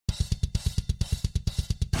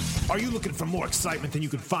Are you looking for more excitement than you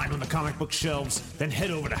can find on the comic book shelves? Then head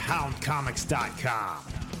over to HoundComics.com.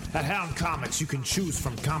 At Hound Comics, you can choose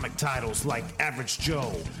from comic titles like Average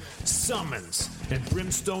Joe, Summons, and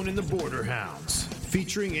Brimstone and the Border Hounds.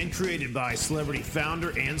 Featuring and created by celebrity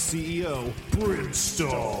founder and CEO,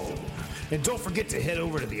 Brimstone. And don't forget to head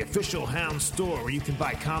over to the official Hound store where you can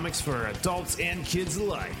buy comics for adults and kids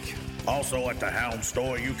alike. Also at the Hound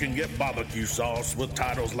store, you can get barbecue sauce with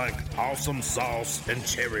titles like Awesome Sauce and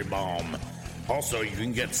Cherry Bomb. Also, you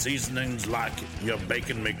can get seasonings like You're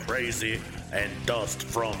Baking Me Crazy and Dust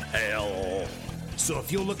from Hell. So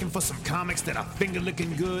if you're looking for some comics that are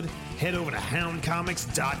finger-licking good, head over to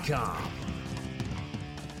HoundComics.com.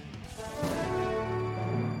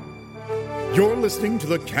 You're listening to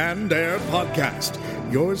the Canned Air Podcast,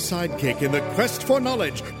 your sidekick in the quest for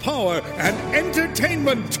knowledge, power, and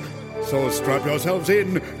entertainment. So strap yourselves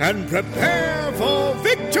in and prepare for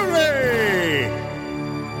victory!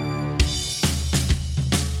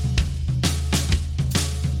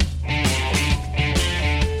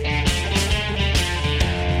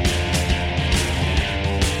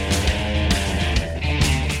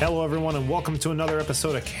 Hello, everyone, and welcome to another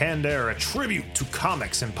episode of Canned Air, a tribute to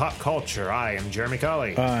comics and pop culture. I am Jeremy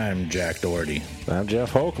Colley. I'm Jack Doherty. I'm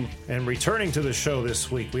Jeff Holcomb. And returning to the show this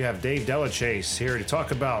week, we have Dave Delachase here to talk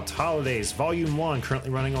about Holidays Volume 1, currently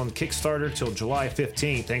running on Kickstarter till July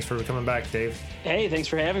 15th. Thanks for coming back, Dave. Hey, thanks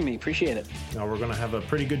for having me. Appreciate it. Now, we're going to have a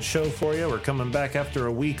pretty good show for you. We're coming back after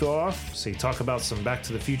a week off, so you talk about some Back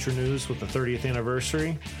to the Future news with the 30th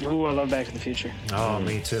anniversary. Ooh, I love Back to the Future. Oh,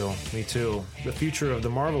 me too. Me too. The future of the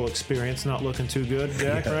Marvel experience not looking too good,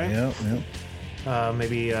 Jack, right? Yep.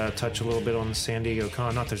 Maybe touch a little bit on the San Diego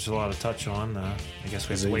Con. Not there's a lot to touch on. I guess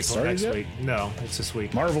we have to wait till next week. No, it's this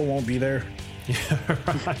week. Marvel won't be there. Yeah,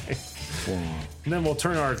 right. And then we'll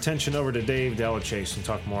turn our attention over to Dave Delachase and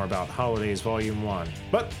talk more about Holidays Volume 1.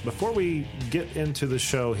 But before we get into the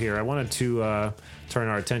show here, I wanted to turn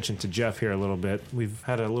our attention to Jeff here a little bit. We've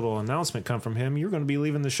had a little announcement come from him. You're going to be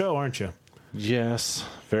leaving the show, aren't you? Yes,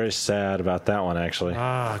 very sad about that one, actually.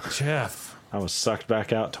 Jeff. I was sucked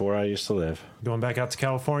back out to where I used to live. Going back out to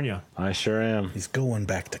California. I sure am. He's going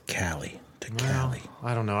back to Cali. Cali.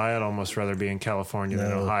 I don't know. I'd almost rather be in California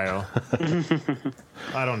than Ohio.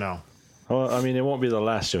 I don't know. Well, I mean, it won't be the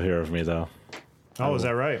last you'll hear of me, though. Oh, is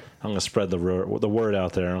that right? I'm going to spread the word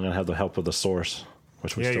out there. I'm going to have the help of the source,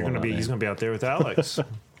 which we still he's going to be out there with Alex.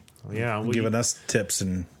 Yeah, giving us tips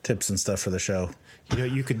and stuff for the show. You know,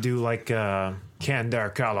 you could do like Canned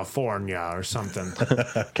Air, California or something.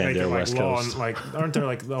 Canned Air, West Coast. Aren't there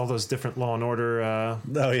like all those different Law and Order?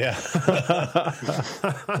 Oh yeah,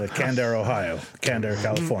 Canned Air, Ohio, Canned Air,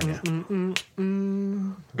 California.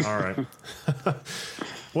 All right.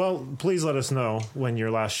 Well, please let us know when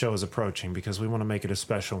your last show is approaching because we want to make it a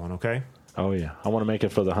special one. Okay? Oh yeah, I want to make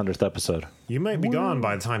it for the 100th episode. You might be gone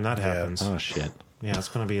by the time that happens. Oh shit. Yeah, it's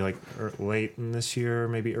going to be like late in this year,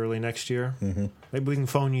 maybe early next year. Mm-hmm. Maybe we can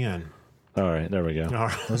phone you in. All right, there we go. All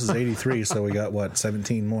right. This is 83, so we got,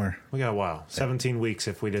 17 more? We got a while. 17 weeks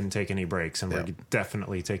if we didn't take any breaks, and we're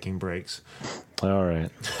definitely taking breaks. All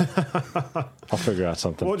right. I'll figure out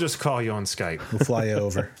something. We'll just call you on Skype. We'll fly you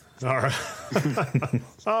over. All right.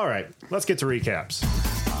 All right, let's get to recaps.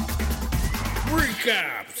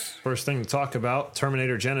 Recaps! First thing to talk about,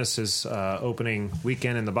 Terminator Genesis opening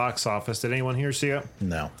weekend in the box office. Did anyone here see it?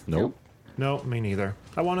 No. Nope. No, me neither.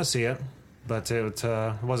 I want to see it, but it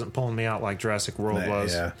wasn't pulling me out like Jurassic World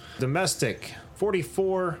was. Yeah. Domestic,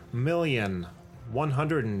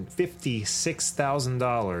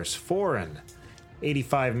 $44,156,000. Foreign,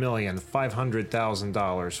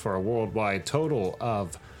 $85,500,000 for a worldwide total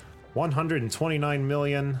of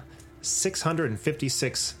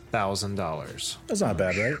 $129,656,000. That's not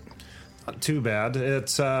bad, right? Not too bad.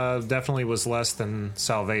 It's definitely was less than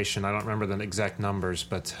Salvation. I don't remember the exact numbers,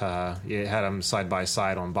 but it had them side by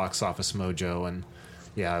side on Box Office Mojo, and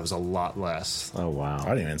yeah, it was a lot less. Oh wow! I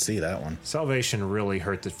didn't even see that one. Salvation really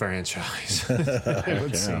hurt the franchise. It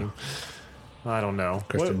would seem. I don't know.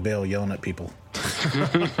 Christian Bale yelling at people.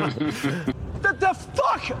 What the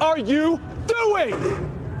fuck are you doing?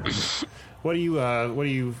 What do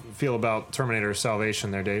you feel about Terminator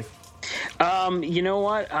Salvation there, Dave? You know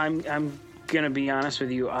what? I'm gonna be honest with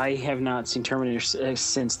you. I have not seen Terminator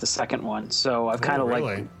since the second one, so I've kind of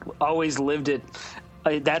like always lived it.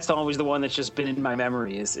 That's always the one that's just been in my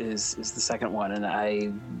memory is the second one, and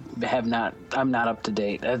I have not. I'm not up to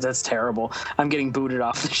date. That's terrible. I'm getting booted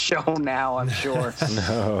off the show now. I'm sure.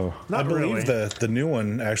 No, I believe the new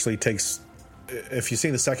one actually takes. If you see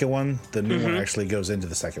the second one, the new one actually goes into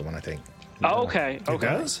the second one. I think. Oh, okay. It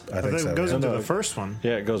does? I think so. It goes Yeah. into the first one.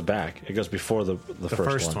 Yeah, it goes back. It goes before the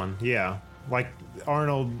first one. Yeah. like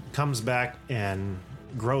Arnold comes back and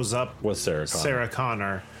grows up With Sarah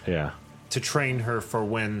Connor. Connor to train her for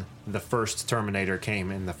when the first Terminator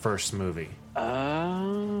came in the first movie. Well,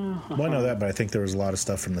 I know that, but I think there was a lot of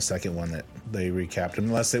stuff from the second one that they recapped,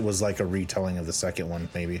 unless it was like a retelling of the second one,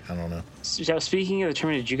 maybe. I don't know. So speaking of the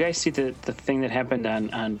Terminator, did you guys see the thing that happened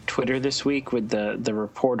on Twitter this week with the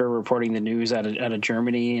reporter reporting the news out of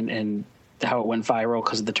Germany and how it went viral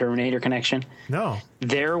because of the Terminator connection? No.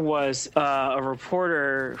 There was a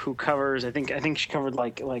reporter who covers, I think she covered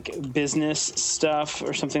like business stuff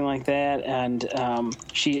or something like that, and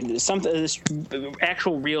this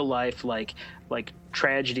actual real life like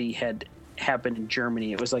tragedy had happened in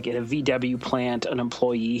Germany. It was like at a VW plant, an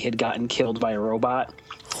employee had gotten killed by a robot.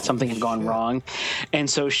 Something had gone wrong, and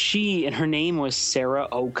so her name was Sarah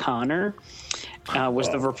O'Connor. Was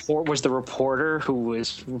the reporter who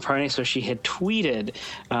was reporting? So she had tweeted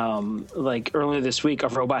like earlier this week, a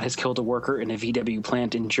robot has killed a worker in a VW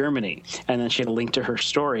plant in Germany, and then she had a link to her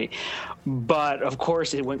story. But of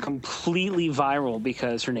course, it went completely viral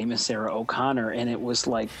because her name is Sarah O'Connor, and it was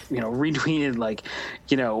like retweeted like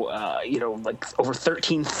like over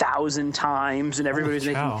 13,000 times, and everybody was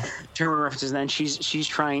making German references. And then she's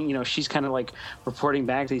trying, she's kind of like reporting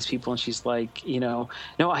back to these people, and she's like, no,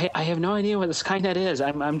 I have no idea what the Skynet is.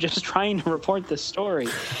 I'm just trying to report this story,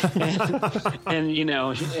 and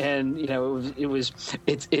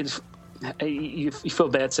you feel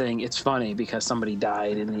bad saying it's funny because somebody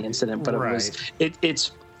died in the incident, but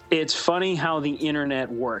it's funny how the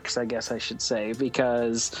internet works, I guess I should say,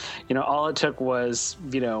 because all it took was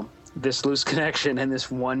this loose connection and this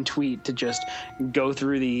one tweet to just go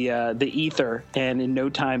through the ether, and in no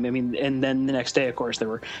time, and then the next day, of course, there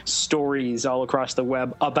were stories all across the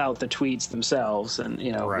web about the tweets themselves, and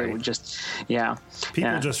it would just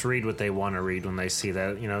people just read what they want to read when they see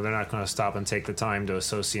that. They're not going to stop and take the time to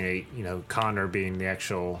associate Connor being the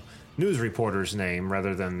actual news reporter's name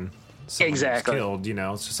rather than someone who's killed.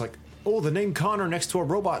 It's just like, oh, the name Connor next to a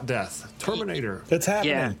robot death. Terminator. It's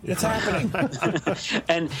happening. Yeah. It's happening.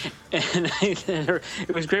 and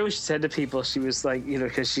it was great what she said to people. She was like,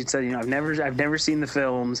 because she said, I've never seen the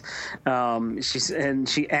films.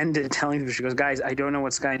 She ended telling people, she goes, guys, I don't know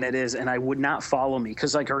what Skynet is, and I would not follow me,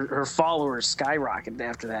 because like her followers skyrocketed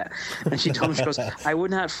after that. And she told me, she goes, I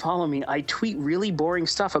would not follow me. I tweet really boring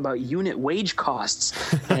stuff about unit wage costs.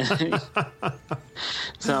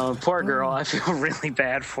 So poor girl, I feel really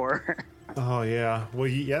bad for her. Oh yeah, well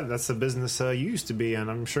yeah, that's the business you used to be in.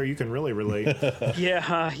 I'm sure you can really relate.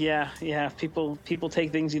 Yeah. People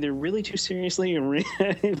take things either really too seriously or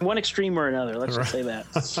one extreme or another. Let's just say that.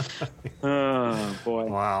 Oh boy!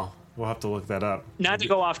 Wow, we'll have to look that up. Not to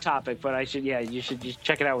go off topic, but you should just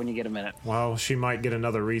check it out when you get a minute. Well, she might get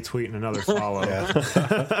another retweet and another follow.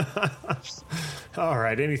 All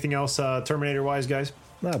right. Anything else Terminator wise, guys?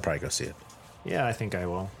 I'll probably go see it. Yeah, I think I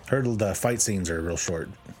will. Heard the fight scenes are real short.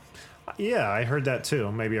 Yeah, I heard that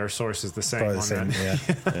too. Maybe our source is the same. Probably the same,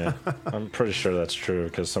 yeah. I'm pretty sure that's true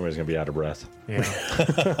because somebody's going to be out of breath.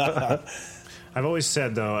 Yeah. I've always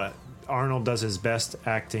said, though, Arnold does his best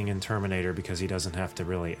acting in Terminator because he doesn't have to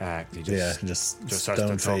really act. He just has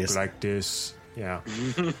to talk like this. Yeah.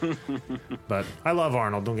 But I love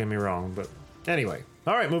Arnold, don't get me wrong. But anyway.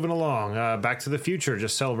 All right, moving along. Back to the Future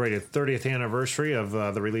just celebrated 30th anniversary of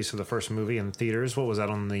the release of the first movie in theaters. What was that,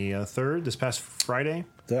 on the 3rd, this past Friday?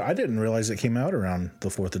 I didn't realize it came out around the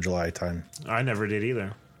 4th of July time. I never did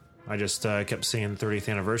either. I just kept seeing 30th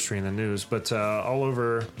anniversary in the news. But all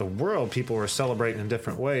over the world, people were celebrating in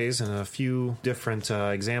different ways, and a few different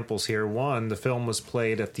examples here. One, the film was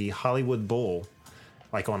played at the Hollywood Bowl,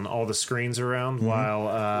 like on all the screens around, while,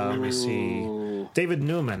 let me see, David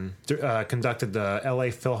Newman conducted the LA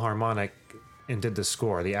Philharmonic and did the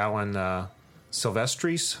score, the Alan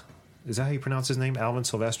Silvestri's, is that how you pronounce his name? Alvin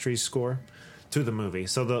Silvestri's score to the movie.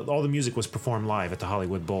 So all the music was performed live at the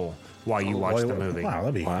Hollywood Bowl while you watched the movie. Wow,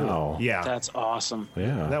 that'd be cool. Yeah. That's awesome.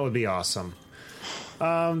 Yeah. That would be awesome.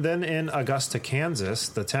 Then in Augusta, Kansas,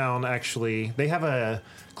 the town they have a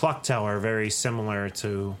clock tower very similar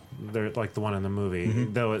to like the one in the movie,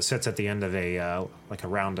 though it sits at the end of a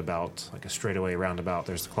roundabout, like a straightaway roundabout.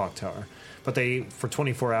 There's the clock tower, but they for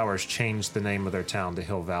 24 hours changed the name of their town to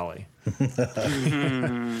Hill Valley.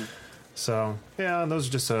 So yeah, those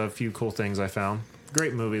are just a few cool things I found.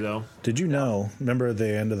 Great movie though. Did you know? Remember at the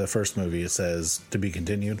end of the first movie, it says "to be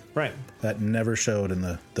continued." Right. That never showed in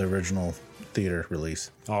the original theater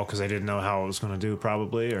release. Oh, because they didn't know how it was going to do,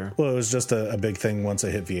 probably, or well, it was just a big thing once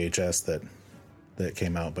it hit VHS that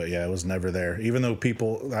came out. But yeah, it was never there. Even though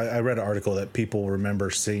I read an article that people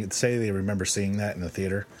say they remember seeing that in the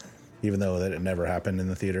theater, even though that it never happened in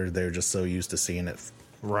the theater. They're just so used to seeing it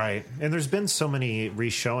Right. And there's been so many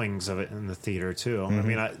reshowings of it in the theater, too. I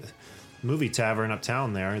mean, Movie Tavern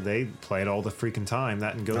uptown there, they play it all the freaking time.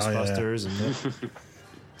 That and Ghostbusters. And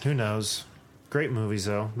who knows? Great movies,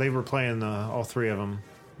 though. They were playing all three of them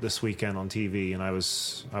this weekend on TV, and I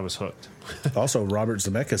was hooked. Also, Robert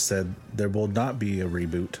Zemeckis said there will not be a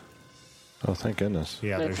reboot. Oh, thank goodness.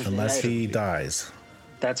 Yeah, unless he dies.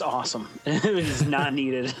 That's awesome. It is not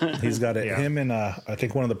needed. He's got it. Yeah. Him and I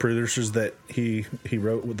think one of the producers that he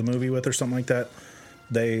wrote with the movie with or something like that.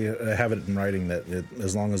 They have it in writing that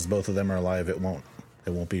as long as both of them are alive, it won't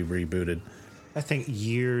be rebooted. I think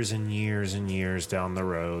years and years and years down the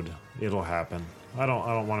road, it'll happen. I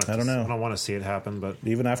don't want to. I don't know. I don't want to see it happen, but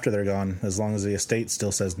Even after they're gone, as long as the estate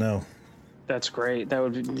still says no. That's great. That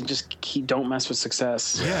would be, don't mess with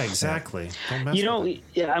success. yeah, exactly. Don't mess You know, with it.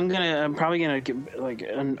 yeah, I'm probably gonna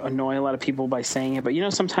annoy a lot of people by saying it, but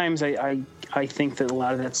sometimes I think that a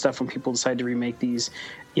lot of that stuff, when people decide to remake these,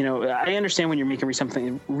 I understand when you're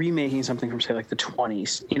remaking something from, say, like the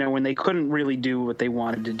 20s, when they couldn't really do what they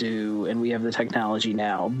wanted to do, and we have the technology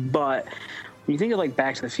now. But when you think of like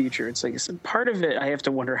Back to the Future, it's like part of it. I have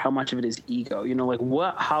to wonder how much of it is ego. Like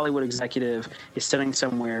what Hollywood executive is sitting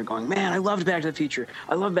somewhere going, "Man, I loved Back to the Future.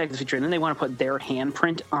 I love Back to the Future," and then they want to put their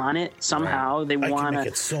handprint on it somehow. Right. They want to make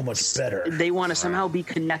it so much better. They want to somehow be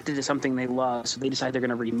connected to something they love, so they decide they're going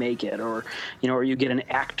to remake it, or you get an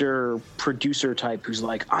actor producer type who's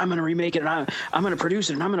like, "I'm going to remake it, and I'm going to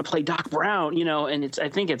produce it, and I'm going to play Doc Brown," and I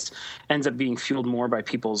think it's ends up being fueled more by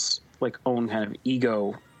people's like own kind of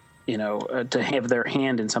ego. To have their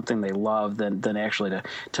hand in something they love than actually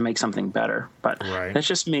to make something better. But That's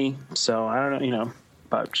just me. So I don't know,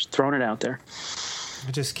 but just throwing it out there.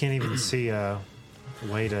 I just can't even see a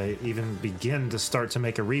way to even begin to start to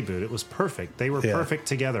make a reboot. It was perfect. They were perfect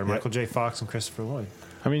together, Michael J. Fox and Christopher Lloyd.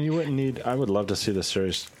 I mean, you wouldn't need... I would love to see the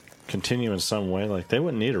series continue in some way. Like, they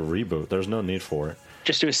wouldn't need a reboot. There's no need for it.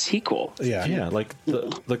 Just do a sequel. Yeah, like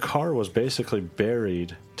the car was basically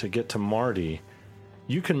buried to get to Marty.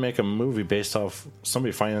 You can make a movie based off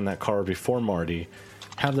somebody finding that car before Marty,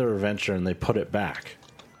 have their adventure, and they put it back.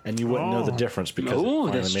 And you wouldn't know the difference because it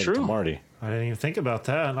finally made it to Marty. I didn't even think about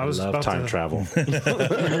that. I love time travel.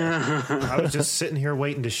 I was just sitting here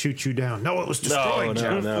waiting to shoot you down. No, it was destroyed,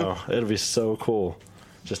 Jeff. No. It'll be so cool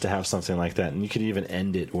just to have something like that. And you could even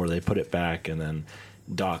end it where they put it back, and then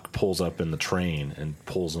Doc pulls up in the train and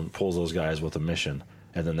pulls those guys with a mission.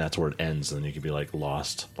 And then that's where it ends, and then you could be like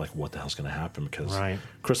lost, like what the hell's going to happen? Because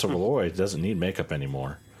Christopher Lloyd doesn't need makeup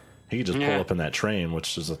anymore. He could just pull up in that train,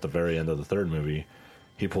 which is at the very end of the third movie.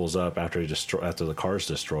 He pulls up after the car's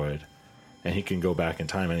destroyed, and he can go back in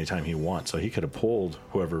time anytime he wants. So he could have pulled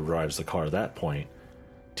whoever drives the car at that point,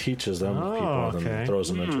 teaches them people, and then throws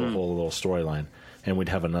them into a whole little storyline, and we'd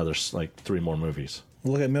have another 3 more movies.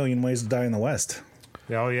 Look at Million Ways to Die in the West.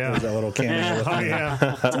 Oh, yeah. There's that little cameo. Oh, yeah.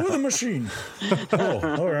 Through the machine.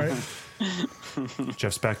 Oh, all right.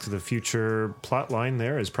 Jeff's Back to the Future plot line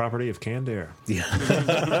there is property of Canned Air. Yeah.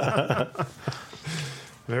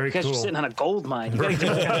 Very you guys cool. are sitting on a gold mine. You gotta do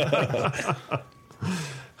that.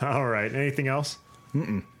 All right. Anything else?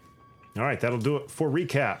 Mm-mm. All right. That'll do it for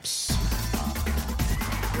recaps.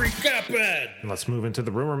 Recap it! Let's move into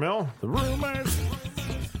the rumor mill. The rumors.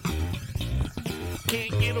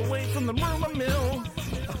 Can't get away from the rumor mill.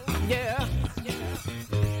 Yeah.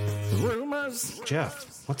 The rumors.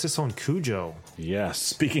 Jeff, what's this on Cujo? Yes.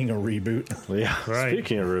 Speaking of reboot. Yeah. Right.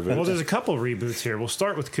 Speaking of reboots. Well, there's a couple of reboots here. We'll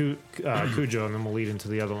start with Cujo, and then we'll lead into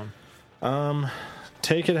the other one.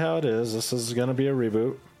 Take it how it is. This is going to be a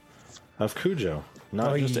reboot of Cujo.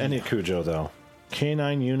 Not just any Cujo, though.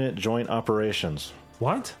 Canine Unit Joint Operations.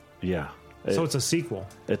 What? Yeah. So it's a sequel.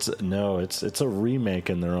 It's a remake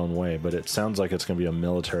in their own way, but it sounds like it's going to be a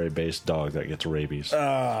military-based dog that gets rabies.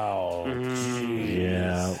 Oh,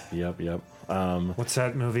 yeah. Yep. What's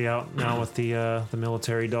that movie out now with the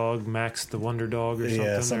military dog, Max the Wonder Dog or something?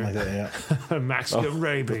 Yeah, something like that, yeah. Max get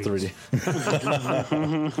rabies. 3D.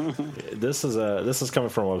 This is coming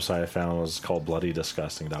from a website I found. It was called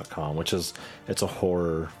BloodyDisgusting.com, which it's a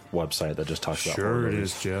horror website that just talks about horror Sure it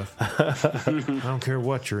movies. is, Jeff. I don't care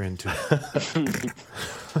what you're into.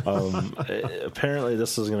 Apparently,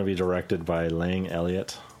 this is going to be directed by Lane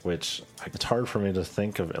Elliott, which it's hard for me to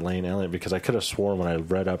think of Lane Elliott because I could have sworn when I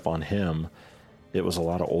read up on him, it was a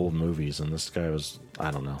lot of old movies, and this guy was,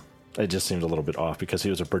 I don't know. It just seemed a little bit off because he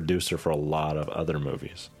was a producer for a lot of other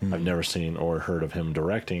movies. I've never seen or heard of him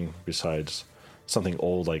directing besides something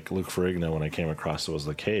old like Luke Ferrigno when I came across it was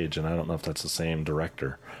The Cage, and I don't know if that's the same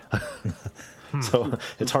director. So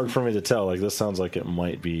it's hard for me to tell. Like, this sounds like it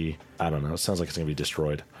might be, I don't know, it sounds like it's going to be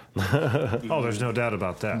destroyed. Oh, there's no doubt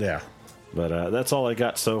about that. yeah. But that's all I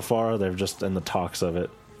got so far. They're just in the talks of it.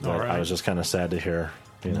 But All right. I was just kind of sad to hear.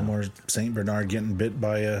 No more Saint Bernard getting bit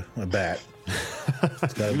by a bat.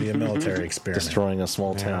 It's got to be a military experiment. Destroying a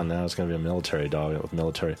small town. Now it's going to be a military dog with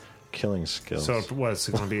military killing skills. So what's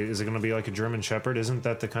it going to be? Is it going to be like a German Shepherd? Isn't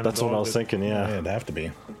that the kind of That's dog what I was thinking, Yeah, yeah. it'd have to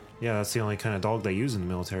be. Yeah, that's the only kind of dog they use in the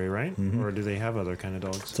military, right? Mm-hmm. Or do they have other kind of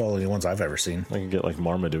dogs? It's all the ones I've ever seen. I can get like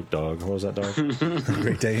Marmaduke dog. What was that dog?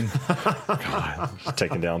 Great Dane.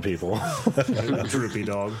 Taking down people. Droopy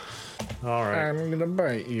dog. All right. I'm gonna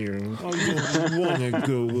bite you. I don't want to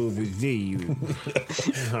go over there.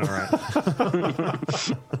 All right.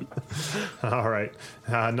 All right.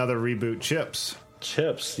 Another reboot, Chips.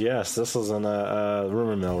 Chips, yes. This is in a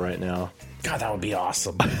rumor mill right now. God, that would be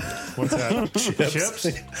awesome. What's that? Chips?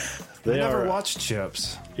 I They never are. watched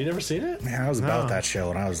Chips. You never seen it? Man, I was about that show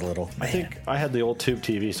when I was little. I think I had the old tube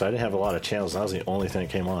TV, so I didn't have a lot of channels. That was the only thing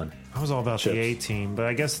that came on. I was all about Chips. the A-Team, but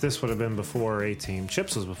I guess this would have been before A-Team.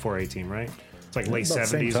 Chips was before A-Team, right? It's like late About the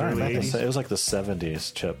same 70s, time, early I think 80s. It was like the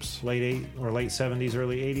 70s, Chips. Late 70s,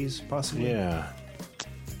 early 80s, possibly. Yeah.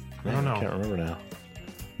 I don't know. I can't remember now.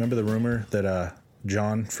 Remember the rumor that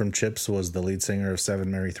John from Chips was the lead singer of Seven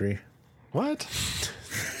Mary 3? What?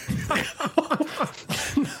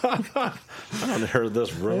 I haven't heard this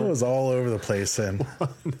It rumor. was all over the place, and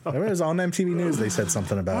it was on MTV News. They said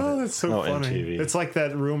something about Oh, it. that's so Oh, funny. MTV. It's like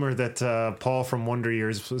that rumor that Paul from Wonder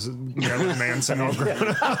Years was Marilyn Manson all grown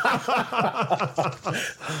up.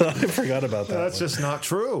 I forgot about that. That's one. just not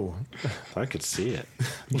true. I could see it.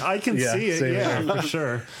 I can Yeah, see it, same yeah, here. for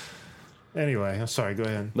sure. Anyway, I'm sorry, go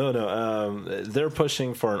ahead. No. They're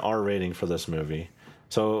pushing for an R rating for this movie.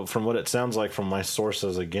 So, from what it sounds like from my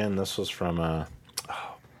sources, again, this was from, I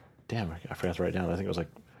forgot to write down. I think it was like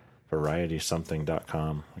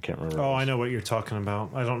varietysomething.com. I can't remember. Oh, I know what you're talking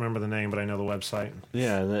about. I don't remember the name, but I know the website.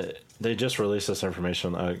 Yeah, and they just released this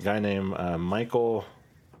information. A guy named Michael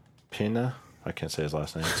Pina. I can't say his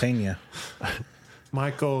last name. Tanya.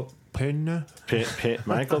 Michael Pena.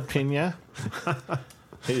 Michael Pina.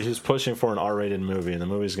 He's pushing for an R-rated movie, and the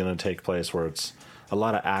movie's going to take place where it's a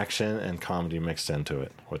lot of action and comedy mixed into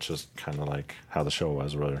it, which is kind of like how the show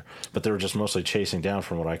was, rather. But they were just mostly chasing down,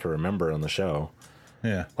 from what I can remember on the show.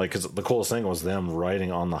 Yeah. Like, because the coolest thing was them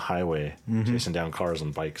riding on the highway, chasing down cars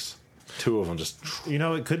and bikes. Two of them just. You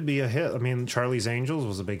know, it could be a hit. I mean, Charlie's Angels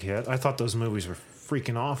was a big hit. I thought those movies were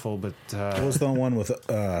freaking awful, but What was the one with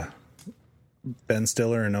Ben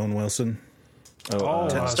Stiller and Owen Wilson?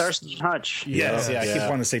 Starsky and Hutch. Yes, I keep yeah,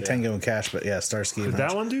 wanting to say Tango and Cash, but yeah, Starsky and did Hutch.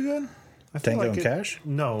 that one do good? I feel Tango and it- Cash?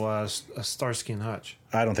 No, Starsky and Hutch.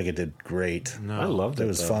 I don't think it did great. No, I loved it. It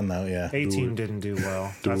was though. fun though, yeah. A-Team didn't do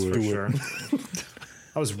well. That's for sure.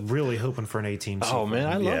 I was really hoping for an A-Team. Oh, sequel. man,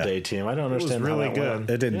 I loved Yeah. A-Team. I don't was understand really how that good. went.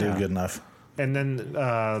 It didn't Yeah. do good enough. And then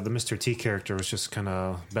the Mr. T character was just kind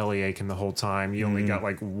of belly aching the whole time. You only got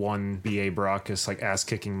like one B.A. Baracus like ass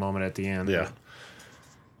kicking moment at the end. Yeah.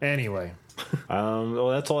 Anyway, Well,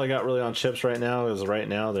 that's all I got really on Chips right now. Is right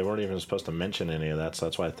now they weren't even supposed to mention any of that, so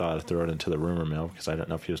that's why I thought I'd throw it into the rumor mill, because I didn't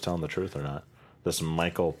know if he was telling the truth or not. This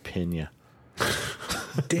Michael Pena.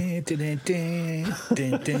 Dun, dun, dun,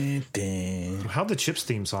 dun, dun, dun. how'd the Chips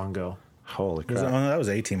theme song go? Holy Was it- crap! oh, that was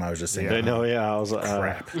A-Team I was just singing. I know, yeah. I was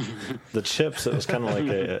Crap. the Chips. It was kind of like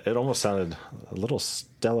it almost sounded a little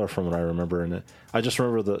stellar from what I remember, and I just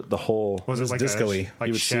remember the whole. Was it like disco-y. like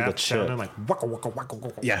You would see the Shaft chip. sounding like waka waka waka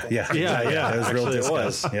waka? Yeah. Yeah, It was real actually, disco. it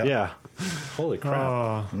was. Yep. Yeah. Holy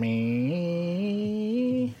crap!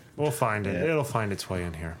 Me. We'll find it. It'll find its way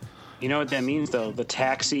in here. You know what that means, though? The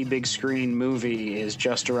Taxi big screen movie is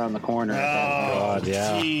just around the corner. God,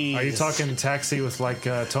 yeah. Are you talking Taxi with like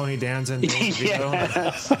Tony Danza and Danny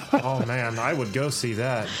DeVito? Oh man, I would go see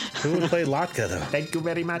that. Who would play Latka though? Thank you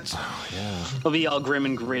very much. They'll be all grim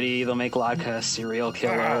and gritty. They'll make Latka a serial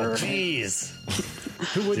killer. Jeez.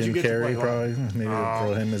 Who would you Jim get to play? Carrey probably. Maybe we'll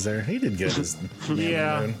throw him as there. He did good as Man on the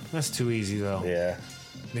Yeah, Moon. that's too easy though. Yeah.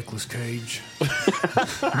 Nicolas Cage. I'm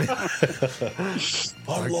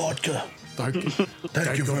Latka. Thank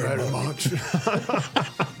you very much.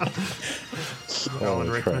 Alan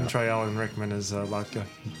Rickman. Try Alan Rickman as Latka.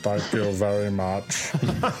 Thank you very much.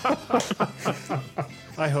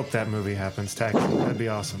 I hope that movie happens. Taxi. That'd be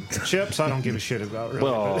awesome. Chips, I don't give a shit about really.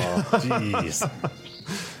 Oh, Jeez.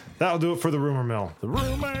 That'll do it for the rumor mill. The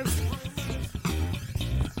rumors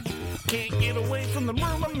can't get away from the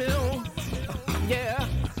rumor mill. Yeah.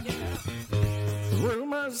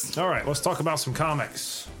 Rumors. All right, let's talk about some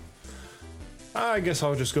comics. I guess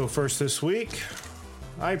I'll just go first this week.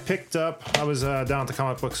 I was down at the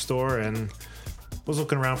comic book store and was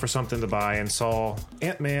looking around for something to buy and saw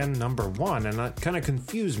Ant-Man #1, and that kind of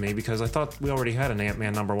confused me because I thought we already had an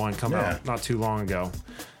Ant-Man #1 come out not too long ago.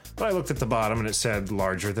 But I looked at the bottom and it said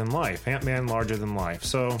larger than life. Ant-Man larger than life.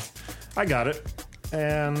 So I got it.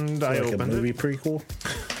 And I opened a movie it. prequel.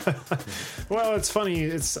 Well, it's funny.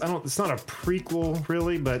 It's not a prequel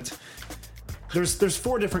really, but there's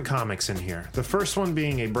 4 different comics in here. The first one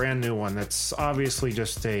being a brand new one that's obviously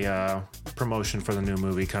just a promotion for the new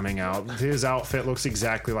movie coming out. His outfit looks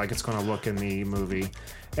exactly like it's going to look in the movie,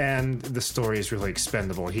 and the story is really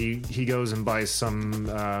expendable. He goes and buys some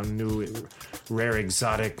new rare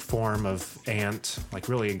exotic form of ant, like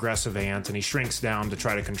really aggressive ant, and he shrinks down to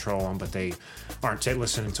try to control them, but they aren't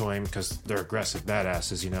listening to him because they're aggressive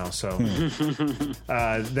badasses, you know. So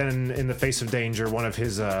then in the face of danger, one of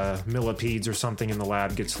his millipedes or something in the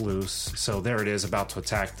lab gets loose. So there it is, about to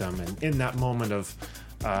attack them, and in that moment of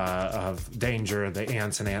danger, the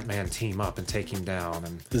ants and Ant-Man team up and take him down.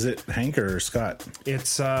 And is it Hank or Scott?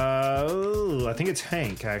 It's I think it's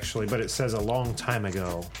Hank actually, but it says a long time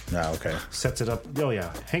ago. Ah, okay. Sets it up. Oh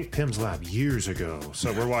yeah, Hank Pym's lab years ago.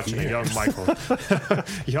 So we're watching a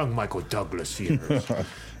young Michael Douglas years.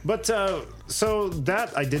 But so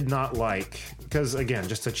that I did not like, because again,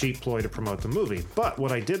 just a cheap ploy to promote the movie. But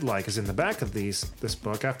what I did like is in the back of this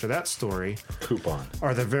book, after that story, coupon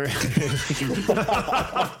are the very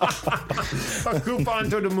a coupon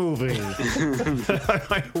to the movie.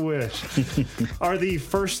 I wish. Are the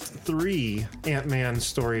first 3 Ant-Man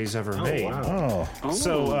stories ever made. Wow. Oh.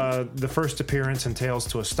 So the first appearance in Tales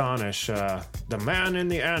to Astonish, the Man in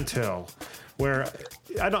the Anthill, where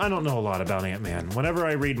I don't know a lot about Ant-Man. Whenever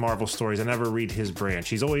I read Marvel stories, I never read his branch.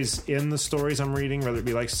 He's always in the stories I'm reading, whether it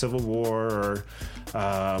be like Civil War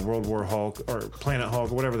or World War Hulk or Planet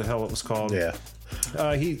Hulk or whatever the hell it was called. Yeah.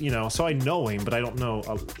 So I know him, but I don't know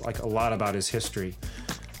a lot about his history.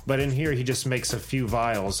 But in here, he just makes a few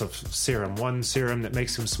vials of serum. One serum that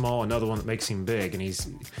makes him small, another one that makes him big, and he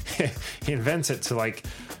invents it to like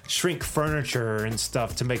shrink furniture and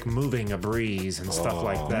stuff to make moving a breeze and stuff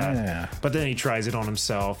like that. Yeah. But then he tries it on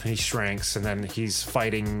himself, and he shrinks, and then he's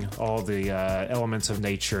fighting all the elements of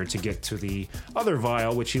nature to get to the other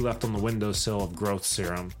vial, which he left on the windowsill of growth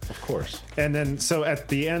serum. Of course. And then, so at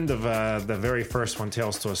the end of the very first one,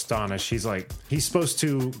 Tales to Astonish, he's supposed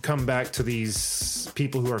to come back to these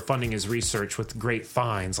people who are funding his research with great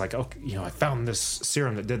finds, like, oh, I found this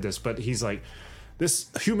serum that did this, but he's like,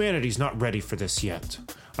 humanity's not ready for this yet.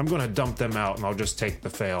 I'm going to dump them out, and I'll just take the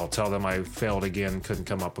fail, tell them I failed again, couldn't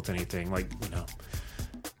come up with anything,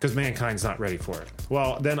 because mankind's not ready for it.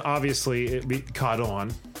 Well, then obviously it caught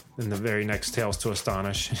on in the very next Tales to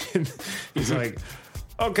Astonish. He's like,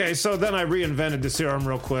 okay, so then I reinvented the serum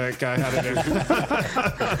real quick. I had it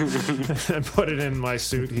and put it in my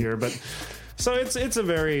suit here, but so it's a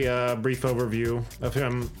very brief overview of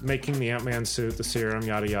him making the Ant-Man suit, the serum,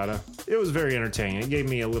 yada yada. It was very entertaining. It gave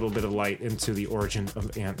me a little bit of light into the origin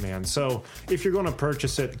of Ant-Man. So if you're going to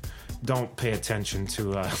purchase it, don't pay attention to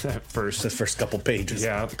the first couple pages.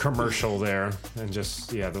 Yeah, the commercial there, and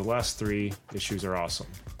just the last 3 issues are awesome.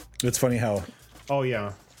 It's funny how. Oh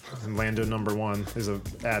yeah. And Lando #1 is an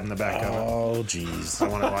ad in the back of it. Oh, jeez. I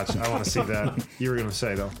want to watch. I want to see that. You were going to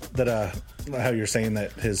say, though. That, how you're saying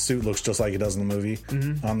that his suit looks just like it does in the movie.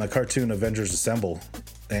 Mm-hmm. On the cartoon Avengers Assemble,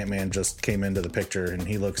 Ant-Man just came into the picture, and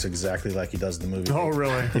he looks exactly like he does in the movie. Oh,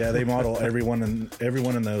 really? Yeah, they model everyone in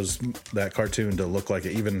that cartoon to look like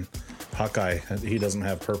it. Even Hawkeye, he doesn't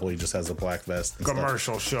have purple, he just has a black vest.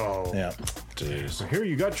 Commercial show. Yeah. Jeez. So here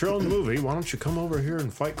you got your own movie. Why don't you come over here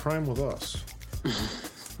and fight crime with us?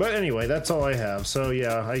 But anyway, that's all I have. So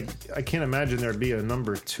yeah, I can't imagine there'd be a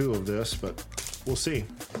 #2 of this, but we'll see.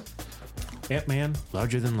 Ant-Man,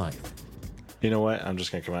 larger than life. You know what? I'm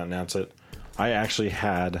just going to come out and announce it. I actually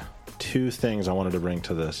had 2 things I wanted to bring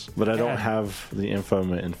to this, but I don't have the info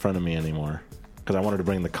in front of me anymore because I wanted to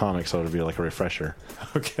bring the comic so it would be like a refresher.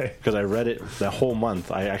 Okay. Because I read it the whole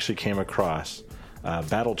month. I actually came across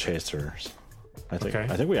Battle Chasers. I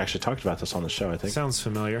think we actually talked about this on the show. I think sounds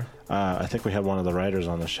familiar. I think we had one of the writers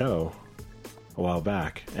on the show a while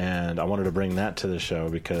back, and I wanted to bring that to the show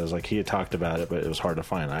because he had talked about it, but it was hard to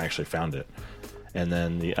find. I actually found it, and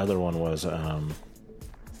then the other one was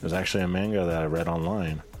it was actually a manga that I read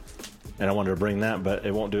online, and I wanted to bring that, but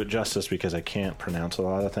it won't do it justice because I can't pronounce a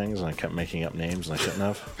lot of things, and I kept making up names, and I shouldn't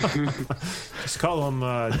have. Just call them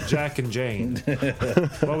Jack and Jane.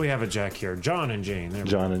 Well, we have a Jack here. John and Jane.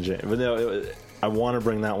 John and Jane. But no, I want to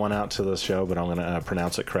bring that one out to the show, but I'm going to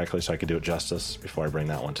pronounce it correctly so I could do it justice before I bring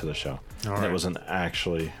that one to the show. All right. It was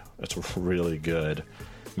it's a really good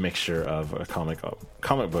mixture of a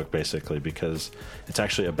comic book, basically, because it's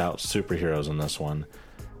actually about superheroes in this one.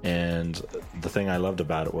 And the thing I loved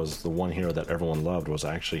about it was the one hero that everyone loved was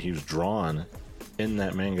actually he was drawn in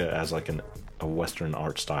that manga as like a Western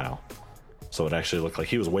art style. So it actually looked like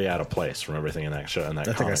he was way out of place from everything in that show. I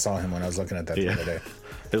think I saw him when I was looking at that the other day.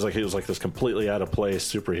 It was like he was like this completely out of place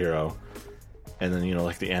superhero, and then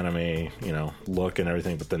like the anime look and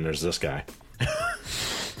everything. But then there's this guy.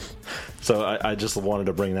 So I just wanted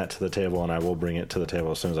to bring that to the table, and I will bring it to the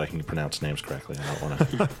table as soon as I can pronounce names correctly. I don't want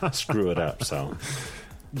to screw it up. So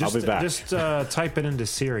I'll be back. Just type it into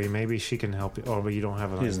Siri. Maybe she can help you. Oh, but you don't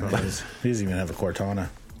have He doesn't even have a Cortana.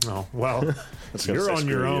 Oh, well, you're on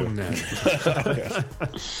your own then.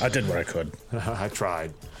 I did what I could. I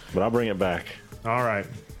tried. But I'll bring it back. All right.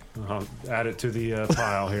 I'll add it to the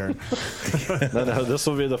pile here. No, this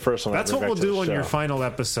will be the first one. That's what we'll do on your final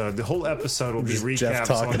episode. The whole episode will be recaps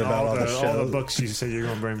on all the books you said you're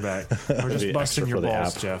going to bring back. We're just busting your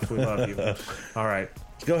balls, Jeff. We love you. All right.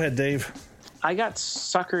 Go ahead, Dave. I got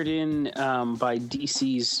suckered in by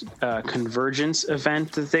DC's Convergence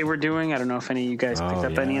event that they were doing. I don't know if any of you guys picked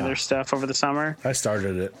up any of their stuff over the summer. I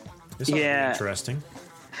started it. This is interesting.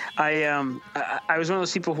 I was one of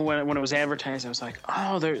those people who, when it was advertised, I was like,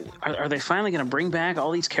 oh, are they finally going to bring back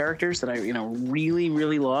all these characters that I really,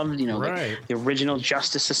 really loved? Like the original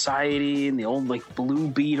Justice Society and the old like Blue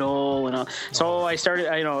Beetle and all. So I started.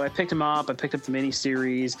 I picked them up. I picked up the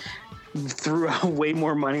miniseries. Threw out way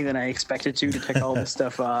more money than I expected to pick all this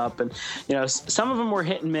stuff up, and some of them were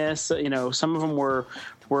hit and miss. Some of them were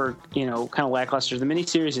kind of lackluster. The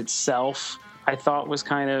miniseries itself, I thought, was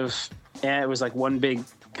kind of it was like one big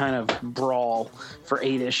kind of brawl for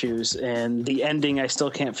 8 issues, and the ending I still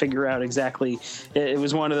can't figure out exactly. It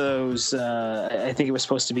was one of those I think it was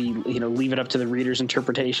supposed to be leave it up to the reader's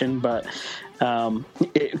interpretation, but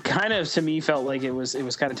it kind of to me felt like it was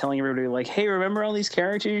kind of telling everybody like, hey, remember all these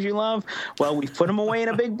characters you love? Well, we put them away in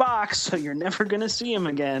a big box, so you're never gonna see them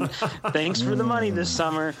again. Thanks for the money this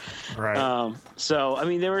summer. Right. So I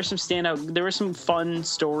mean, there were some fun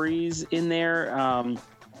stories in there.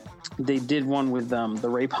 They did one with the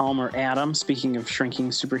Ray Palmer Atom, speaking of shrinking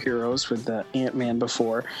superheroes, with Ant-Man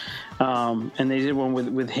before. And they did one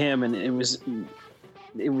with him, and it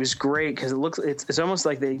was great because it's almost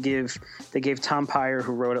like they gave Tom Peyer,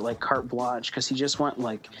 who wrote it, like carte blanche, because he just went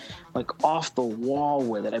like off the wall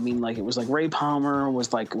with it. I mean, like it was like Ray Palmer was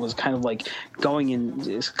kind of like going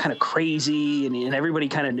in kind of crazy, and everybody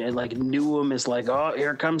kind of like knew him as like, oh,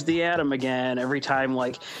 here comes the Atom again. Every time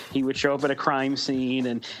like he would show up at a crime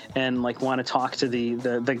scene and like want to talk to the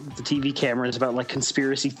TV cameras about like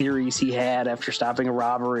conspiracy theories he had after stopping a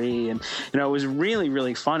robbery, and it was really,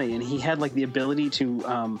 really funny. And he had like the ability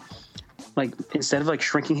to like instead of like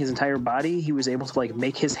shrinking his entire body, he was able to like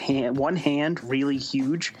make his one hand really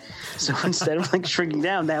huge. So instead of like shrinking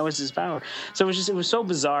down, that was his power. So it was so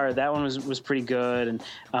bizarre. That one was pretty good, and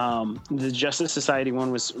the Justice Society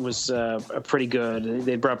one was pretty good.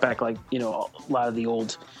 They brought back like a lot of the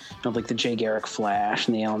old, like the Jay Garrick Flash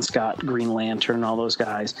and the Alan Scott Green Lantern and all those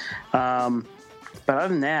guys. But other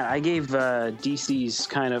than that, I gave DC's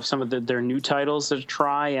kind of some of their new titles a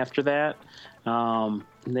try after that.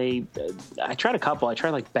 I tried a couple. I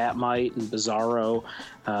tried like Batmite and Bizarro,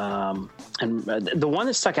 and the one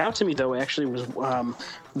that stuck out to me though actually was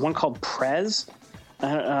one called Prez.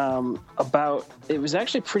 It was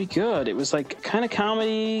actually pretty good. It was like kind of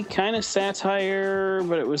comedy, kind of satire,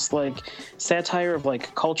 but it was like satire of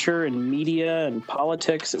like culture and media and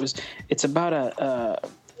politics. It's about a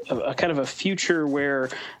kind of a future where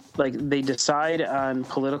like they decide on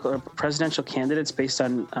political or presidential candidates based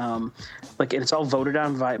on and it's all voted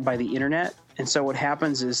on by the internet. And so what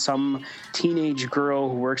happens is some teenage girl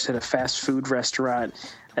who works at a fast food restaurant,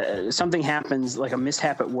 something happens, like a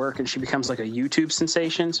mishap at work, and she becomes like a YouTube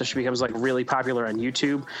sensation. So she becomes like really popular on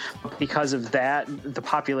YouTube. Because of that, the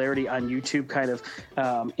popularity on YouTube kind of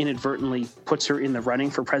inadvertently puts her in the running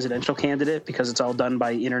for presidential candidate, because it's all done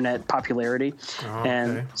by internet popularity. Oh, okay.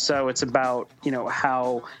 And so it's about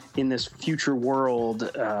how in this future world,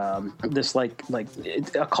 this like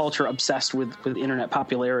a culture obsessed with internet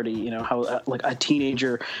popularity, how like a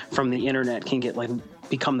teenager from the internet can get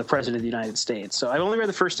become the president of the United States. So I've only read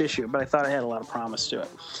the first issue, but I thought it had a lot of promise to it.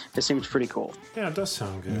 It seems pretty cool. Yeah, it does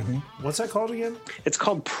sound good. Mm-hmm. What's that called again? It's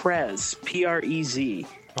called Prez, Prez.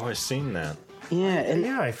 Oh, I've seen that.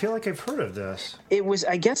 Yeah, I feel like I've heard of this.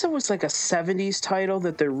 I guess it was like a 70s title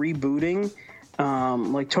that they're rebooting,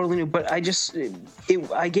 like totally new. But I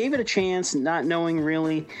gave it a chance, not knowing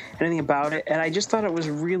really anything about it, and I just thought it was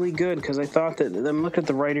really good because I thought that. I'm looking at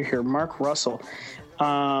the writer here, Mark Russell.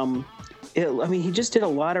 He just did a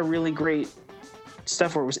lot of really great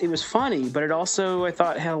stuff where it was funny, but it also, I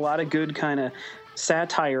thought, had a lot of good kind of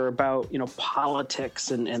satire about,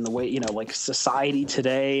 politics and the way, like society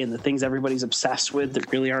today and the things everybody's obsessed with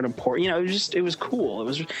that really aren't important. It was cool.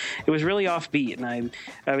 It was really offbeat, and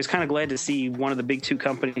I was kind of glad to see one of the big two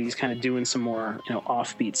companies kind of doing some more,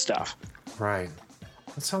 offbeat stuff. Right.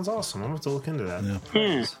 That sounds awesome. I'm going to have to look into that.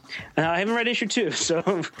 Yeah. I haven't read issue 2, so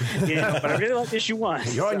but I really like issue 1.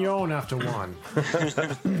 You're on your own after 1.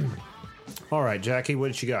 All right, Jackie,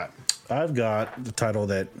 what did you got? I've got the title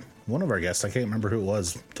that one of our guests, I can't remember who it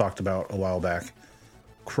was, talked about a while back.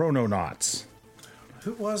 Chrononauts.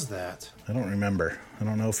 Who was that? I don't remember. I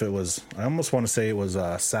don't know if it was... I almost want to say it was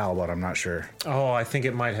Sal, but I'm not sure. Oh, I think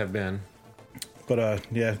it might have been. But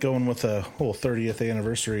going with the whole 30th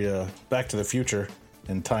anniversary Back to the Future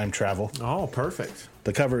and time travel. Oh, perfect.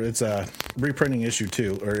 The cover, it's reprinting issue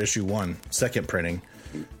 2, or issue 1, second printing.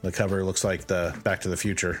 The cover looks like the Back to the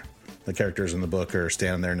Future. The characters in the book are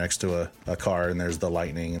standing there next to a car, and there's the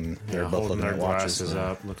lightning, and they're both looking at watches. Glasses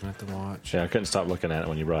up, looking at the watch. Yeah, I couldn't stop looking at it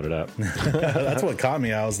when you brought it up. That's what caught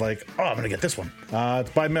me. I was like, oh, I'm going to get this one. It's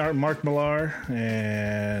by Mark Millar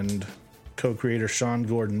and co-creator Sean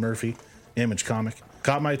Gordon Murphy, Image Comic.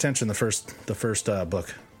 Caught my attention the first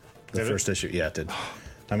book. The first issue. Yeah, it did.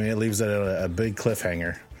 I mean, it leaves it at a big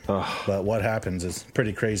cliffhanger. But what happens is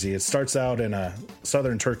pretty crazy. It starts out in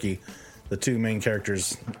southern Turkey. The two main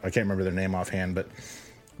characters, I can't remember their name offhand, but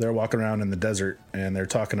they're walking around in the desert, and they're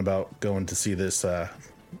talking about going to see this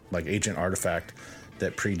ancient artifact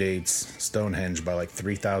that predates Stonehenge by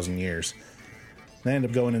 3,000 years. They end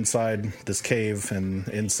up going inside this cave, and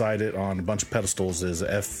inside it on a bunch of pedestals is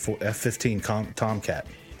a F-15 Tomcat.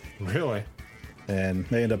 Really? And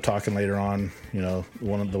they end up talking later on.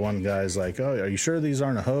 One guy's like, "Oh, are you sure these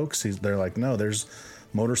aren't a hoax?" They're like, "No, there's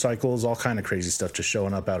motorcycles, all kind of crazy stuff just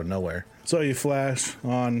showing up out of nowhere." So you flash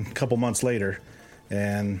on a couple months later,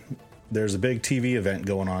 and there's a big TV event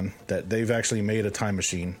going on that they've actually made a time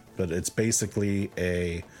machine, but it's basically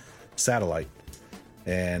a satellite.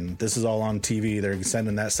 And this is all on TV. They're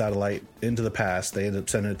sending that satellite into the past. They end up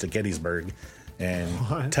sending it to Gettysburg and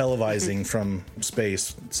televising from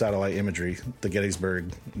space satellite imagery, the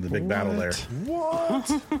Gettysburg, the big battle there.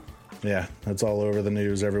 What? Yeah, that's all over the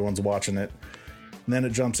news. Everyone's watching it. And then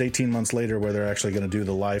it jumps 18 months later where they're actually going to do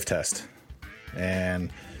the live test.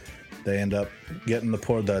 And they end up getting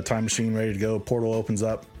the time machine ready to go. Portal opens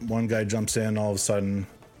up. One guy jumps in. All of a sudden,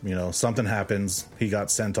 something happens. He got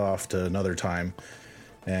sent off to another time.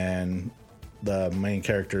 And the main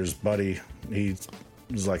character's buddy, he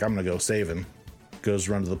was like, I'm going to go save him. Goes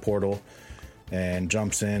run to the portal and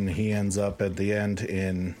jumps in. He ends up at the end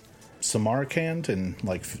in Samarkand in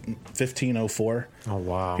 1504. Oh,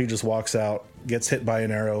 wow. He just walks out, gets hit by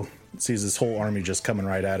an arrow, sees his whole army just coming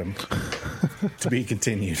right at him. To be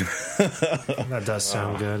continued. That does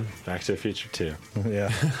sound good. Back to the Future 2.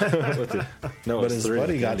 Yeah. But his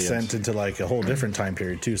buddy got sent into a whole different time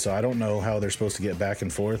period too, so I don't know how they're supposed to get back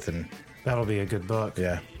and forth. And that'll be a good book.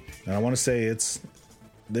 Yeah. And I want to say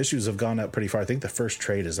the issues have gone up pretty far. I think the first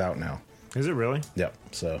trade is out now. Is it really? Yep.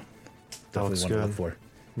 So that looks good. To look for.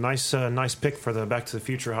 Nice pick for the Back to the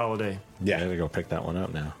Future holiday. Yeah. I gotta go pick that one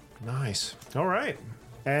up now. Nice. All right.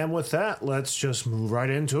 And with that, let's just move right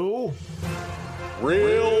into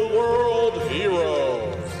Real World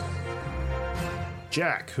Heroes.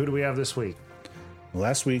 Jack. Who do we have this week?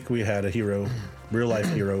 Last week we had a hero, real life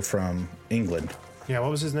hero from England. Yeah,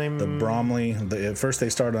 what was his name? The Bromley. At first they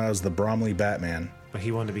started out as the Bromley Batman. But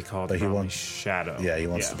he wanted to be called the Bromley Shadow. Yeah, he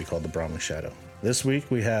wants to be called the Bromley Shadow. This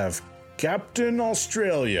week we have Captain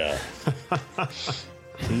Australia.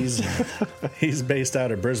 He's based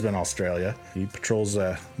out of Brisbane, Australia. He patrols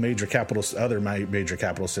other major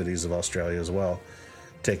capital cities of Australia as well,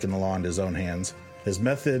 taking the law into his own hands. His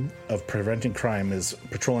method of preventing crime is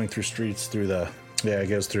patrolling through streets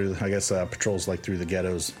patrols through the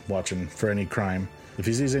ghettos, watching for any crime. If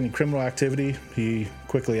he sees any criminal activity, he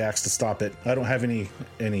quickly acts to stop it. I don't have any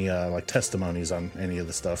testimonies on any of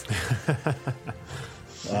the stuff.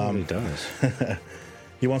 He does.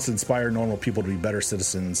 He wants to inspire normal people to be better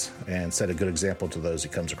citizens and set a good example to those he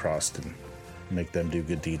comes across and make them do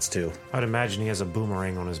good deeds too. I'd imagine he has a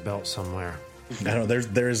boomerang on his belt somewhere. I don't know.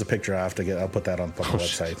 There is a picture I have to get. I'll put that on the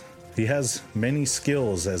website. He has many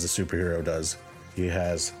skills as a superhero does. He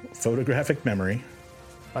has photographic memory.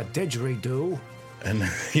 A didgeridoo. And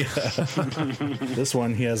this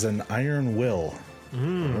one, he has an iron will.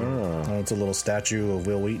 It's a little statue of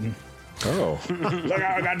Will Wheaton. Oh. Look,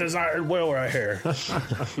 I got this iron will right here.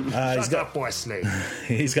 Shut up, Wesley.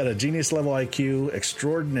 He's got a genius level IQ,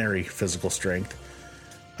 extraordinary physical strength,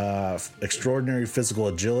 extraordinary physical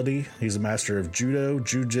agility. He's a master of judo,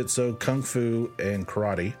 jiu-jitsu, kung fu, and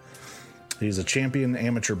karate. He's a champion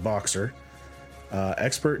amateur boxer.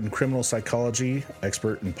 expert in criminal psychology,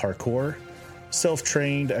 expert in parkour,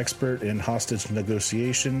 self-trained expert in hostage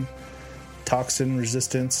negotiation, toxin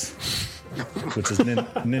resistance, which is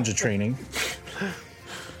ninja training,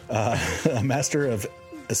 a master of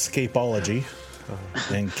escapology,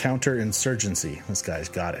 and counterinsurgency. This guy's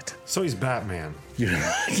got it. So he's Batman.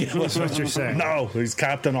 That's what you're saying. No, he's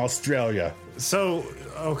Captain Australia. So,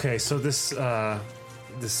 okay, so this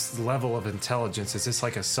this level of intelligence, is this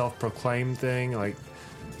like a self-proclaimed thing? Like,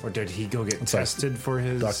 or did he go get tested for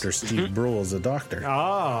his... Dr. Steve Brule is a doctor.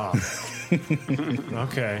 Ah.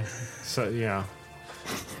 Okay. So, yeah.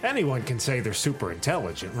 Anyone can say they're super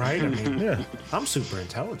intelligent, right? I mean, Yeah. I'm super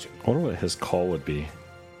intelligent. I wonder what his call would be.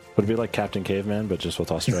 Would it be like Captain Caveman, but just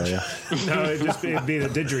with Australia? No, it'd be the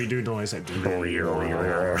didgeridoo noise. Like,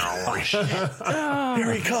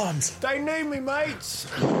 Here he comes. they name me, mates.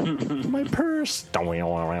 My purse.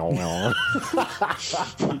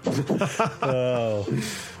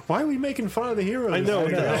 Why are we making fun of the heroes? I know.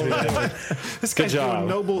 This Good guy's job. doing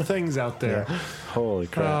noble things out there. Holy Oh,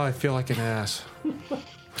 crap. I feel like an ass.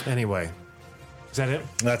 Anyway, is that it?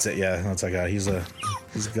 That's it. Yeah, that's like he's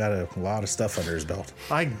got a lot of stuff under his belt.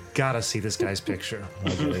 I gotta see this guy's picture.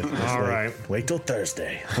 All right. Wait till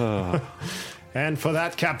Thursday. And for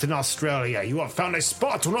that, Captain Australia, you have found a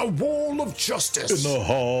spot on our wall of justice. In the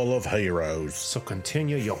Hall of Heroes. So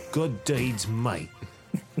continue your good deeds, mate.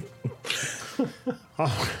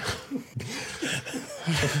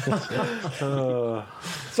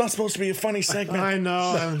 It's not supposed to be a funny segment. I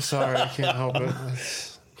know. I'm sorry. I can't help it.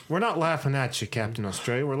 We're not laughing at you, Captain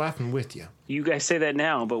Australia. We're laughing with you. You guys say that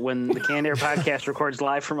now, but when the Canned Air podcast records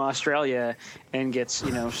live from Australia and gets,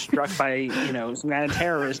 struck by, some kind of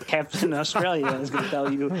terrorist, Captain Australia is going to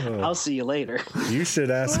tell you, I'll see you later. You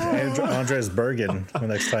should ask Andres Bergen the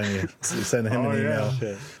next time you send him an email.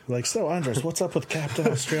 Yeah. Like, so Andres, what's up with Captain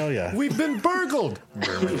Australia? We've been burgled.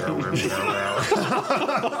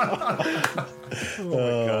 Oh,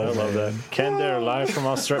 God, I love that. Candare live from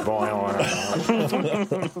Australia.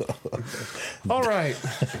 All right.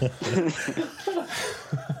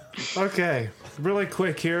 Okay, really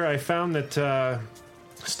quick here. I found that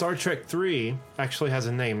Star Trek 3 actually has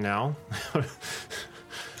a name now.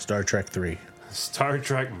 Star Trek 3. Star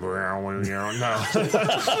Trek. No.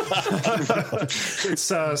 It's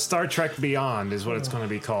Star Trek Beyond is what it's going to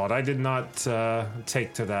be called. I did not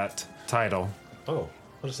take to that title. Oh,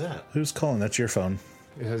 what is that? Who's calling? That's your phone.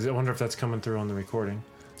 I wonder if that's coming through on the recording.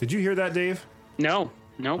 Did you hear that, Dave? No.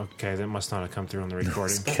 Okay, that must not have come through on the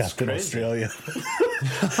recording. Captain Australia.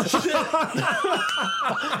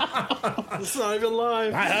 It's not even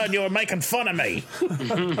live. I heard you were making fun of me.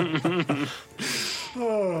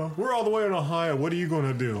 We're all the way in Ohio. What are you going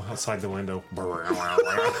to do? Outside the window.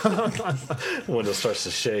 Window starts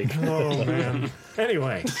to shake. Oh, man.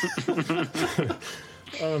 Anyway.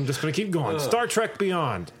 I'm just going to keep going. Star Trek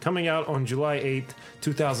Beyond, coming out on July 8th,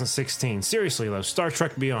 2016. Seriously, though, Star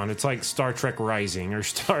Trek Beyond. It's like Star Trek Rising or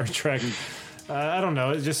Star Trek... I don't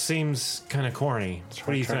know. It just seems kind of corny.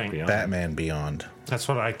 What do you think? Beyond. Batman Beyond. That's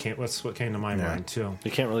what came to my mind, too.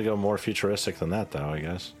 You can't really go more futuristic than that, though, I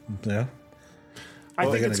guess. Yeah. I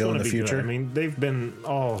Well, think they're it's gonna going go to in be the future? good. I mean, they've been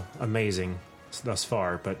all amazing thus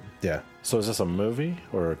far, but Yeah. So is this a movie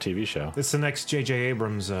or a TV show? it's the next J.J.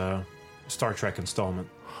 Abrams Star Trek installment.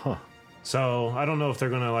 Huh. So I don't know if they're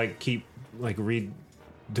going to keep redoing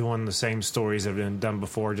the same stories that have been done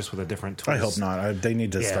before, just with a different twist. I hope not. They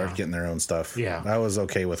need to Yeah. start getting their own stuff. Yeah. I was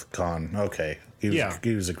okay with Khan. Okay. He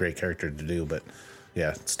was a great character to do, but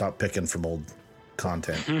yeah, stop picking from old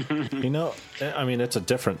content. I mean, it's a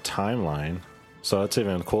different timeline, so it's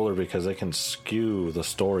even cooler because they can skew the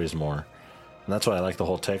stories more. And that's why I like the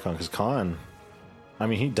whole take on, because Khan, I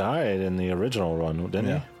mean, he died in the original run, didn't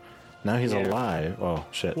Yeah. he? Now he's alive. Oh,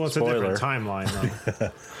 shit. Well, it's Spoiler. a different timeline, though.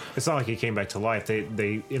 It's not like he came back to life.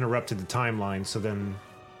 They interrupted the timeline, so then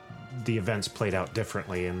the events played out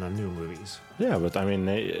differently in the new movies. Yeah, but I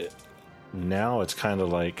mean, now it's kind of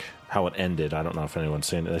like how it ended. I don't know if anyone's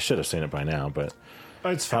seen it. They should have seen it by now, but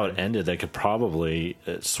It's how fine. it ended, they could probably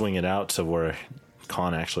swing it out to where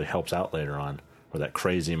Khan actually helps out later on, where that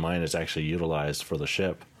crazy mind is actually utilized for the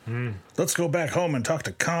ship. Let's go back home and talk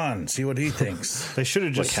to Khan, see what he thinks. They should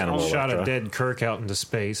have just Hannibal shot a Lecter. dead Kirk out into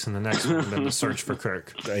space, and the next one been the search for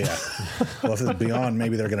Kirk. Yeah. Well, if it's Beyond,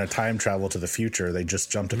 maybe they're going to time travel to the future. They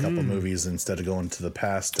just jumped a couple movies instead of going to the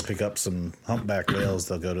past to pick up some humpback whales.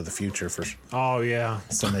 They'll go to the future for Oh yeah,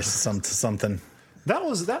 something.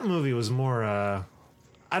 that movie was more.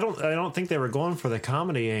 I don't think they were going for the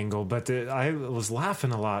comedy angle, but I was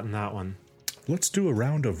laughing a lot in that one. Let's do a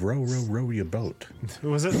round of row your boat.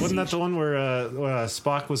 Wasn't that the one where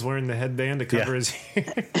Spock was wearing the headband to cover his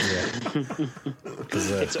hair?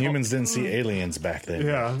 Because humans didn't see aliens back then.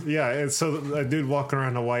 Yeah. And so a dude walking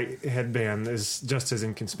around a white headband is just as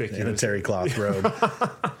inconspicuous. In a terry cloth robe.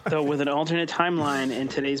 So with an alternate timeline in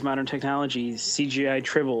today's modern technology, CGI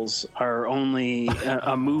tribbles are only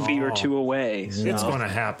a movie or two away. So. It's going to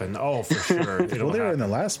happen. Oh, for sure. Well, they were in the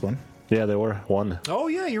last one. Yeah, they were one. Oh,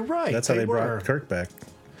 yeah, you're right. That's how they brought Kirk back.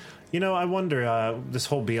 You know, I wonder, this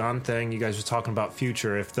whole Beyond thing, you guys were talking about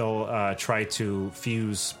future, if they'll try to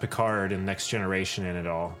fuse Picard and Next Generation in it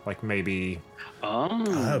all. Like maybe... Oh,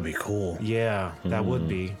 that would be cool. Yeah, that would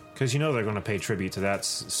be. Because you know they're going to pay tribute to that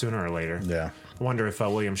sooner or later. Yeah. I wonder if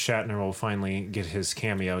William Shatner will finally get his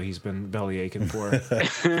cameo he's been belly aching for.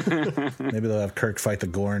 Maybe they'll have Kirk fight the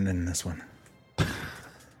Gorn in this one.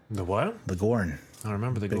 The what? The Gorn. I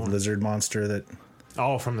remember the Big Gorn. lizard monster that...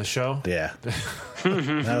 Oh, from the show? Yeah.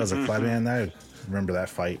 That was a fight, man. I remember that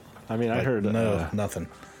fight. I mean, I heard... nothing.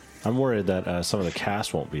 I'm worried that some of the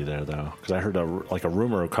cast won't be there, though. Because I heard a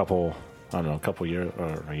rumor a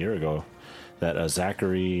year ago that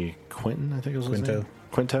Zachary Quinton, I think it was his name.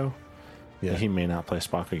 Quinto? Yeah. He may not play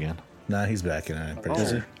Spock again. Nah, he's back in it. Pretty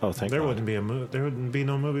sure. Oh, thank There God. There wouldn't be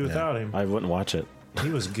no movie without him. I wouldn't watch it. He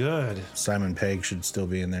was good. Simon Pegg should still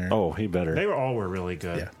be in there. Oh, he better. They were really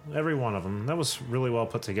good. Yeah. Every one of them. That was really well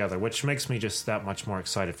put together, which makes me just that much more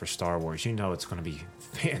excited for Star Wars. You know it's going to be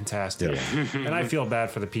fantastic. Yeah. And I feel bad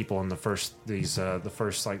for the people in the first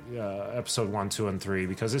episode 1, 2, and 3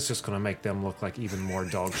 because it's just going to make them look like even more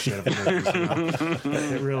dog shit of movies. You know?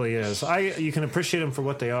 It really is. You can appreciate them for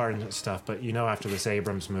what they are and stuff, but you know after this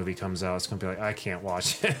Abrams movie comes out, it's going to be like, I can't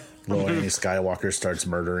watch it. Little Annie Skywalker starts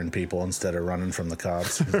murdering people instead of running from the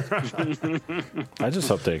cops. I just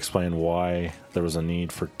hope they explain why there was a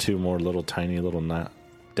need for 2 more tiny little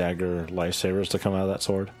dagger lifesavers to come out of that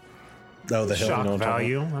sword. Oh, the shock hill.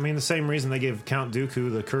 value. I mean, the same reason they gave Count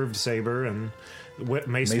Dooku the curved saber and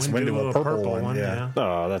Mace Windu a purple one. Yeah.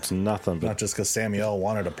 Oh, that's nothing. But not just because Samuel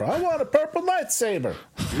wanted I want a purple lightsaber.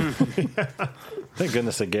 Thank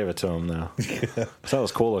goodness they gave it to him now. So that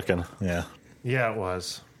was cool looking. Yeah. Yeah, it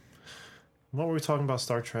was. What were we talking about?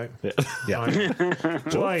 Star Trek? Yeah.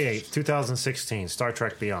 July 8th, 2016, Star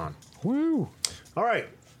Trek Beyond. Woo. All right.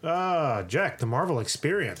 Jack, the Marvel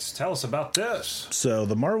Experience. Tell us about this. So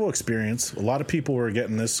the Marvel Experience, a lot of people were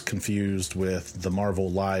getting this confused with the Marvel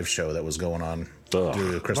Live show that was going on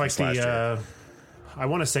through Christmas last year. I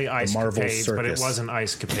want to say Ice Capades, but it wasn't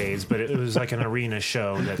Ice Capades, but it was like an arena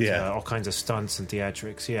show that all kinds of stunts and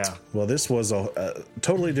theatrics. Yeah. Well, this was a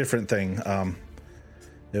totally different thing.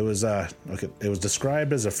 It was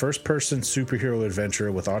described as a first-person superhero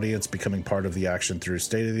adventure with audience becoming part of the action through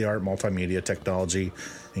state-of-the-art multimedia technology,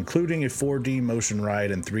 including a 4D motion ride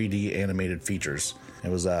and 3D animated features. It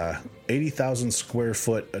was a 80,000 square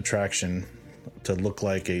foot attraction to look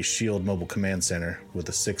like a SHIELD mobile command center with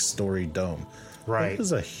a 6-story dome. Right. That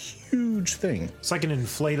is a huge thing. It's like an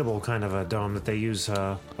inflatable kind of a dome that they use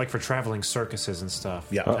like for traveling circuses and stuff.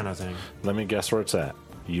 Yeah. Kind of thing. Let me guess where it's at.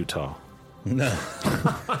 Utah.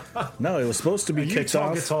 No, it was supposed to be kicked Utah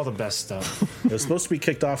off. Gets all the best stuff. It was supposed to be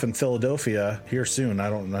kicked off in Philadelphia here soon. I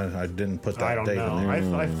don't know. I didn't put that date in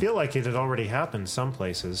there. I feel like it had already happened some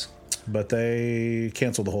places, but they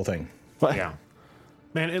canceled the whole thing. What? Yeah,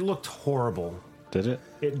 man, it looked horrible. Did it?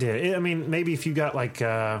 It did. I mean, maybe if you got like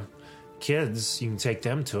kids, you can take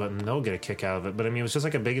them to it and they'll get a kick out of it. But I mean, it was just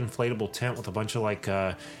like a big inflatable tent with a bunch of like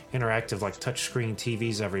interactive, like touchscreen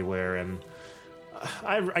TVs everywhere, and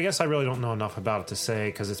I guess I really don't know enough about it to say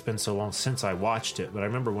because it's been so long since I watched it. But I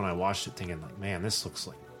remember when I watched it thinking like, man, this looks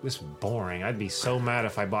like this is boring. I'd be so mad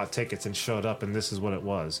if I bought tickets and showed up and this is what it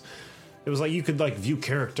was. It was like you could like view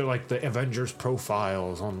character like the Avengers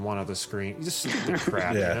profiles on one of the screens. Just stupid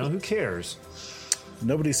crap, Yeah. you know? Who cares?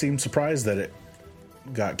 Nobody seemed surprised that it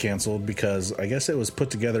got canceled because I guess it was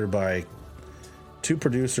put together by 2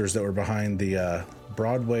 producers that were behind the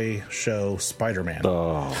Broadway show Spider-Man.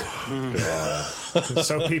 Oh,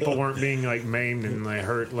 So people weren't being like maimed and they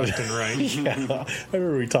hurt left and right. Yeah, I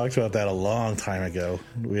remember we talked about that a long time ago.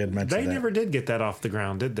 We had mentioned They that. never did get that off the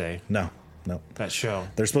ground, did they? No. That show.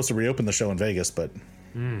 They're supposed to reopen the show in Vegas, but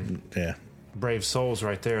yeah. Brave souls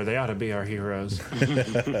right there. They ought to be our heroes.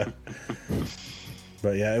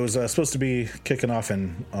 But yeah, it was supposed to be kicking off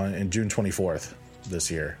in June 24th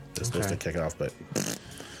this year. It's supposed to kick it off, but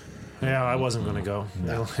Yeah, I wasn't going to go.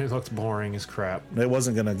 No. It looked boring as crap. it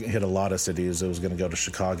wasn't going to hit a lot of cities. It was going to go to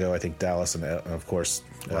Chicago, I think Dallas, and of course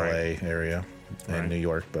LA area and New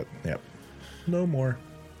York. But yeah, no more.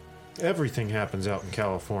 Everything happens out in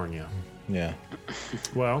California. Yeah.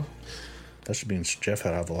 Well, That should mean Jeff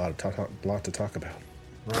had a lot to talk about.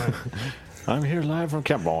 Right. I'm here live from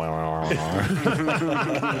Camp.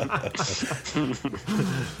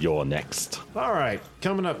 You're next. All right,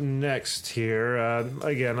 coming up next here.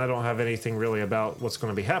 Again, I don't have anything really about what's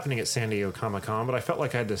going to be happening at San Diego Comic-Con, but I felt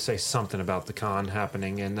like I had to say something about the con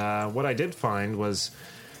happening. And what I did find was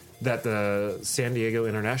that the San Diego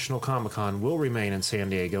International Comic-Con will remain in San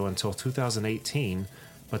Diego until 2018,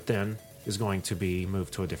 but then is going to be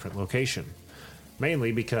moved to a different location.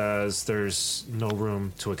 Mainly because there's no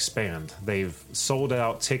room to expand. They've sold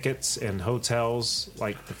out tickets and hotels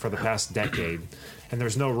like for the past decade, and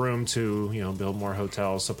there's no room to build more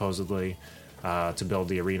hotels supposedly to build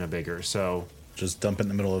the arena bigger. So just dump it in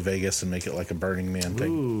the middle of Vegas and make it like a Burning Man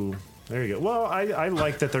thing. Ooh, there you go. Well, I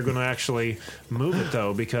like that they're going to actually move it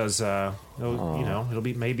though, because it'll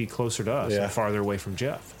be maybe closer to us and farther away from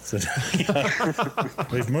Jeff. So,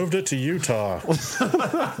 we've moved it to Utah.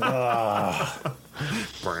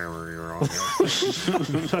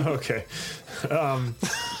 Okay.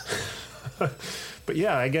 But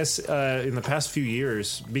yeah, I guess in the past few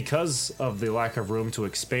years, because of the lack of room to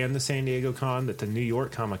expand the San Diego Con, that the New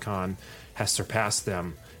York Comic Con has surpassed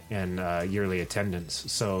them in yearly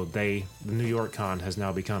attendance. So the New York Con has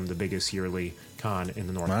now become the biggest yearly con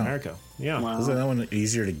in North America. Yeah. Wow. Isn't that one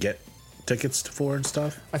easier to get tickets for and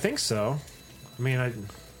stuff? I think so. I mean,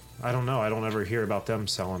 I don't know. I don't ever hear about them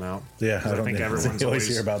selling out. Yeah, I think everyone's always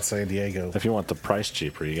hear about San Diego. If you want the price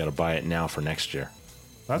cheaper, you got to buy it now for next year.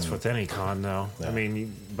 That's with any con, though. Yeah. I mean,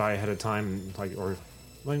 you buy ahead of time, or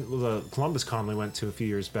the Columbus Con we went to a few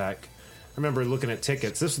years back. I remember looking at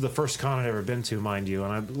tickets. This was the first con I'd ever been to, mind you,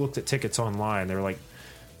 and I looked at tickets online. They were like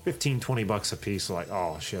 $15-20 a piece. So like,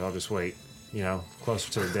 oh shit, I'll just wait.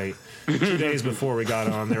 Closer to the date. 2 days before we got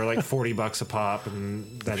on, they were like $40 a pop,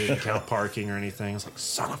 and that didn't count parking or anything. It's like,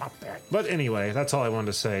 son of a bitch. But anyway, that's all I wanted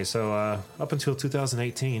to say. So up until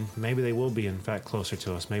 2018, maybe they will be, in fact, closer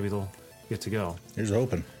to us. Maybe they'll get to go. Here's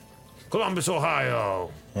hoping. Columbus,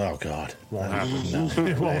 Ohio. Oh, God. Won't happen.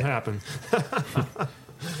 It won't happen.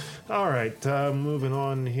 All right, moving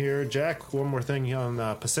on here. Jack, one more thing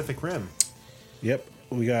on Pacific Rim. Yep.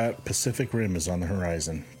 We got Pacific Rim is on the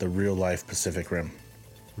horizon. The real life Pacific Rim.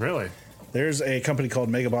 Really? There's a company called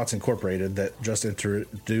Megabots Incorporated that just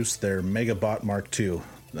introduced their Megabot Mark II,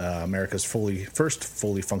 America's first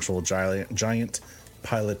fully functional giant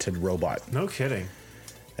piloted robot. No kidding.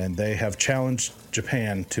 And they have challenged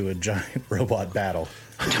Japan to a giant robot battle.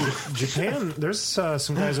 Japan, there's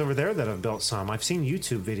some guys over there that have built some. I've seen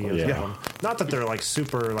YouTube videos of them. Not that they're like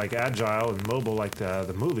super like agile and mobile like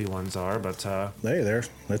the movie ones are, but hey,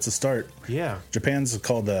 that's a start. Yeah, Japan's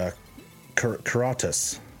called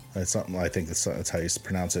Karatas. That's something I think that's how you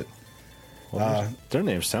pronounce it. Well, their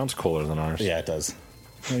name sounds cooler than ours. Yeah, it does.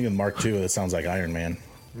 Even Mark II, it sounds like Iron Man.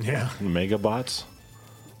 Yeah, Megabots.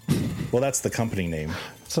 Well, that's the company name.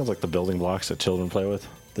 Sounds like the building blocks that children play with.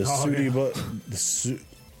 The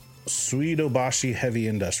Suidobashi Heavy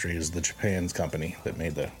Industry is the Japan's company that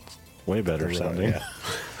made the way better sounding. Yeah.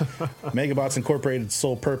 Megabots Incorporated's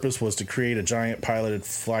sole purpose was to create a giant piloted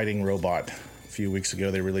fighting robot. A few weeks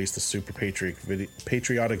ago, they released a super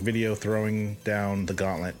patriotic video throwing down the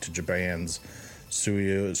gauntlet to Japan's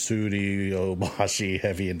Suidobashi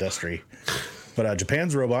Heavy Industry. But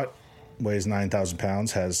Japan's robot weighs 9,000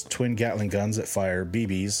 pounds, has twin Gatling guns that fire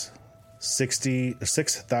BBs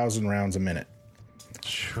 6,000 rounds a minute,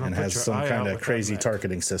 and has some kind of crazy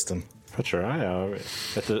targeting system. Put your eye out.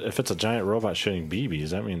 If it's a giant robot shooting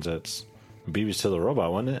BBs, that means it's BBs to the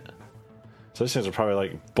robot, wouldn't it? So these things are probably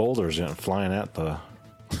like boulders flying at the...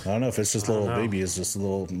 I don't know if it's just little BBs, just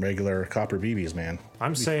little regular copper BBs, man.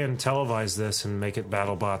 I'm saying televise this and make it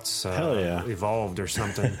BattleBots Evolved or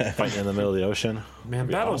something. Fighting in the middle of the ocean. Man,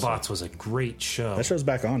 BattleBots was a great show. That show's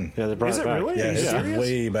back on. Yeah, they brought it back. Really? Yeah, it's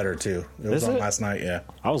way better too. It was on last night. Yeah,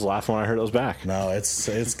 I was laughing when I heard it was back. No,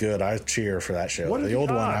 it's good. I cheer for that show. What are the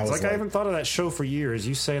old odds? one, I was like, I haven't thought of that show for years.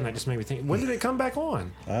 You saying that just made me think. When did it come back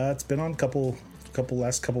on? It's been on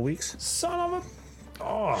last couple weeks. Son of a.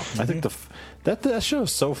 Oh, I think that show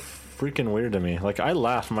is so freaking weird to me. Like, I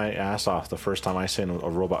laughed my ass off the first time I seen a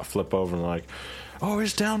robot flip over and like, oh,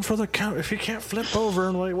 he's down for the count if he can't flip over.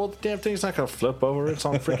 And like, well, the damn thing's not gonna flip over. It's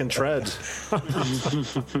on freaking treads.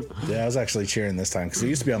 Yeah, I was actually cheering this time because it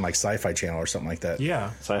used to be on like Sci-Fi Channel or something like that. Yeah,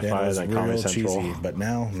 Sci-Fi it was and Comedy Central. cheesy, but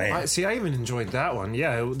now, man, I even enjoyed that one.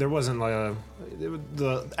 Yeah, there wasn't like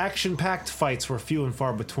the action-packed fights were few and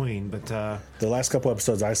far between. But the last couple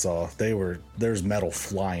episodes I saw, there's metal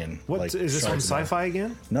flying. What like, is this on Sci-Fi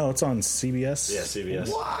again? No, it's on CBS. Yeah, CBS.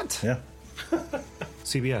 What? Yeah.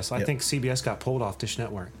 CBS. I think CBS got pulled off Dish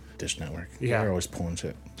Network. Dish Network. Yeah. They're always pulling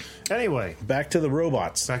shit. Anyway, Back to the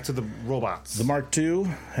robots. back to the robots. The Mark II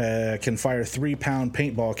can fire 3-pound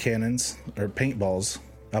paintball cannons, or paintballs,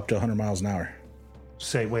 up to 100 miles an hour.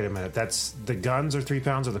 Say, wait a minute. That's the guns are 3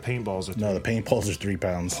 pounds or the paintballs are 3 No, the paintballs are 3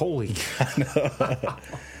 pounds. Holy.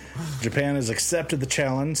 Japan has accepted the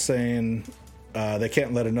challenge, saying they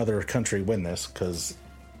can't let another country win this because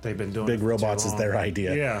They've been doing big it for robots too is long. their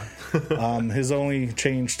idea. Yeah. His only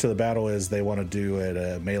change to the battle is they want to do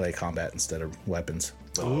it melee combat instead of weapons.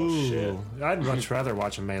 Ooh, shit. I'd much rather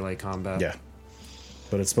watch a melee combat. Yeah.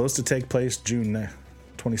 But it's supposed to take place June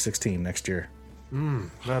 2016, next year.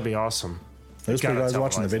 That'd be awesome. Those Gotta people I was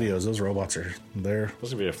watching the televise videos, those robots are there.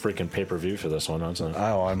 There's gonna be a freaking pay-per-view for this one, isn't it?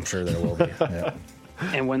 Oh, I'm sure there will be. Yeah.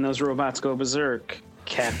 And when those robots go berserk,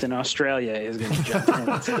 Captain Australia is going to jump in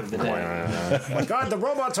and save the day. Oh my God, the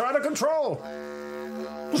robots are out of control.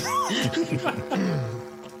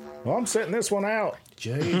 Well, I'm setting this one out.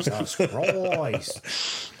 Jesus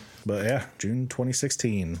Christ. But yeah, June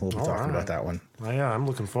 2016. We'll be talking right. about that one. Oh, yeah, I'm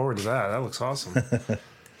looking forward to that. That looks awesome.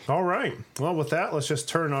 All right. Well, with that, let's just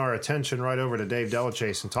turn our attention right over to Dave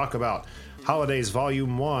Delachaise and talk about Holidays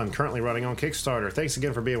Volume 1, currently running on Kickstarter. Thanks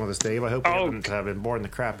again for being with us, Dave. I hope we haven't been boring the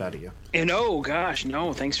crap out of you. And oh gosh,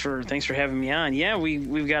 no! Thanks for having me on. Yeah,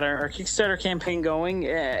 we've got our Kickstarter campaign going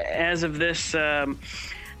as of this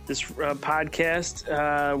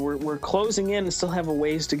podcast. We're closing in and still have a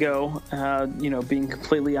ways to go. Being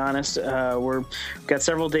completely honest, we've got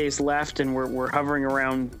several days left, and we're hovering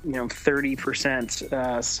around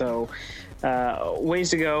 30%. So ways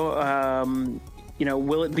to go.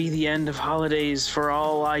 Will it be the end of Holidays? For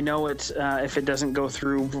all I know, if it doesn't go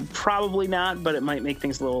through, probably not. But it might make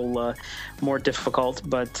things a little more difficult.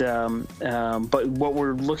 But what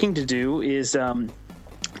we're looking to do is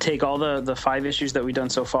take all the 5 issues that we've done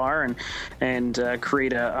so far and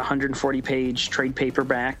create a 140-page trade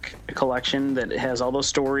paperback collection that has all those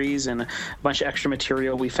stories and a bunch of extra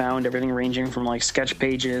material we found, everything ranging from like sketch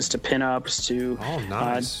pages to pinups to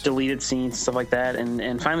nice. deleted scenes, stuff like that,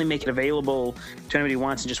 and finally make it available to anybody who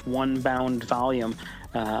wants in just one bound volume.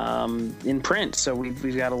 In print. So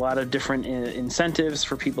we've got a lot of different incentives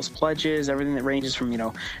for people's pledges, everything that ranges from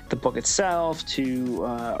the book itself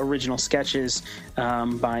to original sketches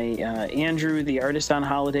by Andrew, the artist on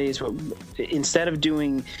Holidays. Instead of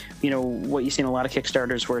doing what you see in a lot of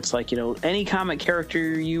Kickstarters where it's like any comic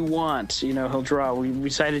character you want he'll draw, we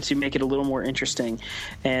decided to make it a little more interesting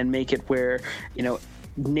and make it where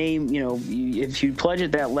if you pledge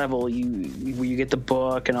at that level, you get the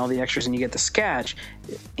book and all the extras and you get the sketch.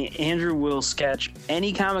 Andrew will sketch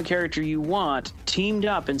any comic character you want teamed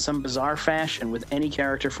up in some bizarre fashion with any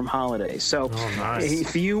character from Holidays. So nice.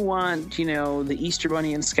 If you want the Easter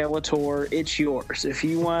Bunny and Skeletor, it's yours. If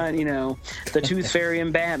you want the Tooth Fairy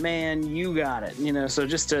and Batman, you got it. So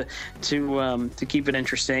just to keep it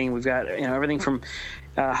interesting, we've got everything from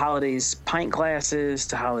Holidays pint glasses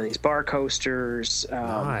to Holidays bar coasters.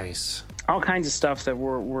 Nice. All kinds of stuff that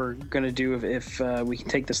we're going to do if we can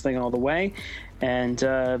take this thing all the way. And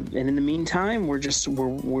in the meantime,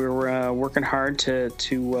 we're working hard to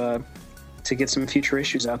get some future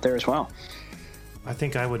issues out there as well. I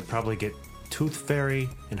think I would probably get Tooth Fairy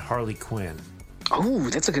and Harley Quinn. Oh,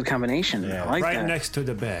 that's a good combination. Yeah. I like Right that. next to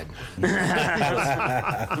the bed.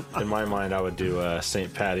 In my mind, I would do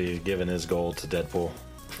St. Patty giving his gold to Deadpool.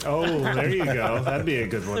 Oh, there you go. That'd be a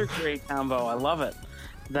good Another one. great combo. I love it.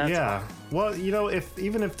 Yeah. Well,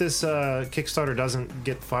 even if this Kickstarter doesn't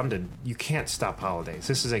get funded, you can't stop Holidays.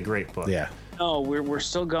 This is a great book. Yeah. No, we're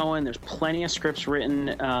still going. There's plenty of scripts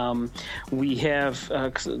written.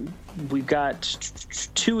 We've got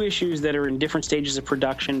 2 issues that are in different stages of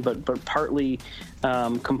production, but partly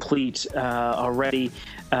complete already.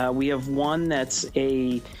 We have one that's it's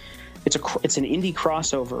an indie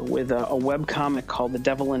crossover with a webcomic called The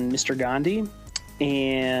Devil and Mr. Gandhi.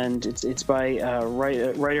 And it's by a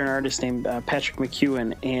writer and artist named Patrick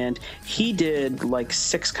McEwen, and he did like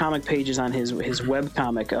 6 comic pages on his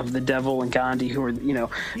webcomic of the Devil and Gandhi, who are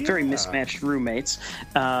very mismatched roommates,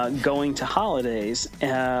 going to Holidays,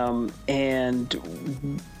 and I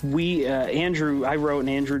wrote and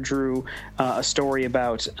Andrew drew a story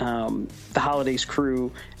about the Holidays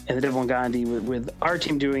crew and the Devil and Gandhi with our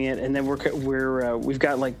team doing it, and then we've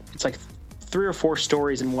got it's 3 or 4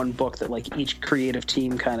 stories in one book that each creative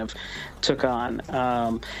team kind of took on.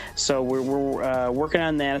 So we're working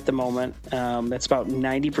on that at the moment. That's about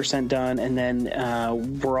 90% done, and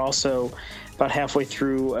then we're also about halfway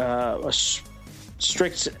through a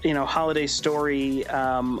strict, holiday story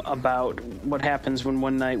about what happens when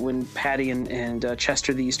one night when Patty and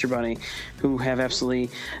Chester the Easter Bunny, who have absolutely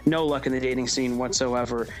no luck in the dating scene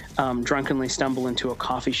whatsoever, drunkenly stumble into a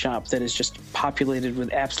coffee shop that is just populated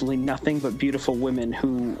with absolutely nothing but beautiful women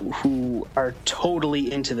who are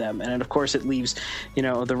totally into them. And of course it leaves,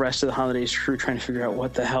 the rest of the Holidays crew trying to figure out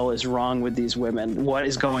what the hell is wrong with these women. What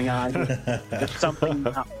is going on? There's something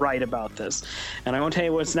not right about this. And I won't tell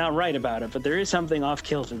you what's not right about it, but there is something off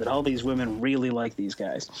kilter that all these women really like these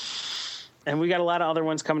guys. And we got a lot of other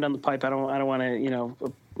ones coming down the pipe. I don't want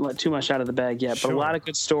to, let too much out of the bag yet, but a lot of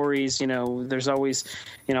good stories. There's always,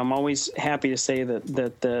 I'm always happy to say that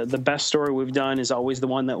the best story we've done is always the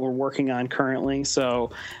one that we're working on currently.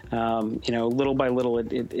 So, little by little,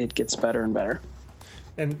 it gets better and better.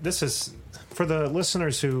 And this is, for the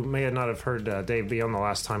listeners who may not have heard Dave be on the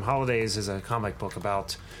last time, Holidays is a comic book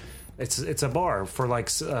about, it's a bar for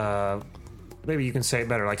maybe you can say it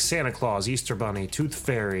better, like Santa Claus, Easter Bunny, Tooth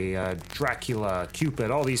Fairy, Dracula,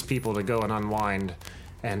 Cupid, all these people to go and unwind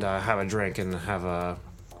and have a drink and have a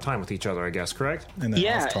time with each other, I guess, correct? In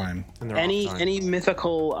their off time. Any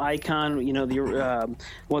mythical icon,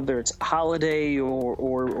 whether it's holiday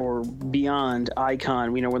or beyond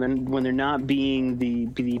icon, when they're not being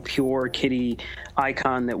the pure kitty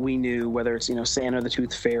icon that we knew, whether it's Santa the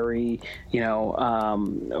Tooth Fairy,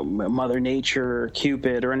 Mother Nature,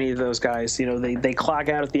 Cupid, or any of those guys, they clock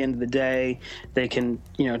out at the end of the day. They can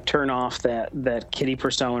turn off that kitty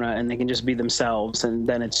persona and they can just be themselves, and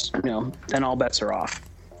then it's then all bets are off.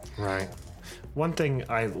 Right. One thing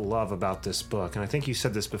I love about this book, and I think you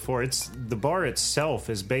said this before, it's the bar itself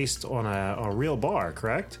is based on a real bar,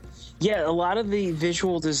 correct? Yeah, a lot of the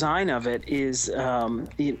visual design of it is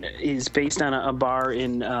based on a bar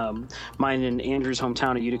in mine and Andrew's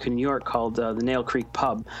hometown of Utica, New York, called the Nail Creek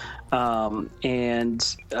Pub.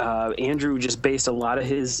 And Andrew just based a lot of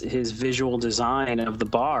his visual design of the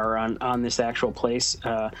bar on this actual place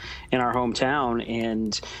in our hometown.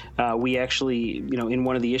 And we actually, in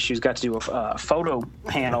one of the issues, got to do a photo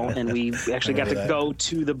panel, and we actually got to go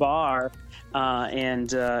to the bar and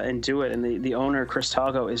do it. And the owner, Chris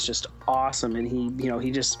Talgo, is just awesome, and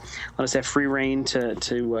he just let us have free reign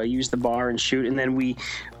to use the bar and shoot. And then we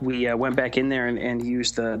went back in there and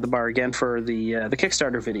used the bar again for the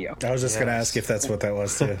Kickstarter video. I was just going to ask if that's what that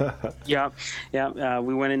was too. Yeah.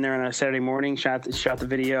 We went in there on a Saturday morning, shot the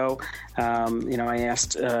video. I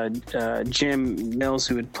asked Jim Mills,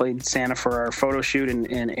 who had played Santa for our photo shoot,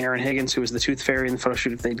 and Aaron Higgins, who was the Tooth Fairy in the photo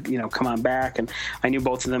shoot, if they'd come on back. And I knew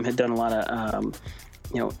both of them had done a lot of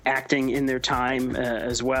acting in their time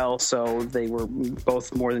as well, so they were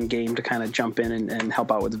both more than game to kind of jump in and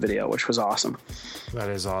help out with the video, which was awesome. That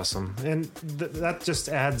is awesome, and that just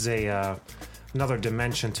adds another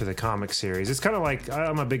dimension to the comic series. It's kind of like,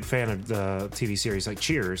 I'm a big fan of the TV series like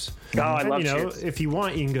Cheers. Oh, I love Cheers. If you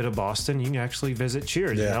want, you can go to Boston, you can actually visit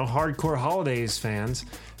Cheers. Yeah. Hardcore Holidays fans,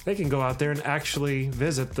 they can go out there and actually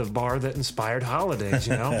visit the bar that inspired Holidays,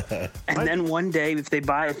 And then one day,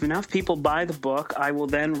 if enough people buy the book, I will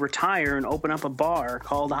then retire and open up a bar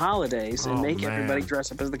called The Holidays and make everybody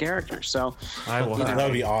dress up as the characters. So I will. That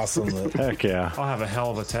would be awesome. Heck yeah. I'll have a hell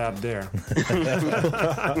of a tab there.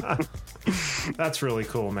 That's really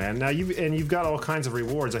cool, man. Now you've got all kinds of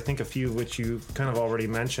rewards. I think a few of which you kind of already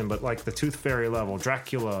mentioned, but like the Tooth Fairy level,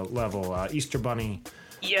 Dracula level, Easter Bunny.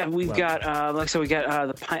 Yeah, we've got, like I said, we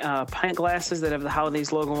got the pint glasses that have the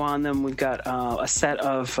Holidays logo on them. We've got a set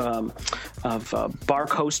of bar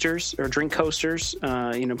coasters or drink coasters.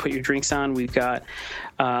 Put your drinks on. We've got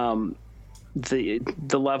the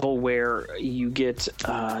level where you get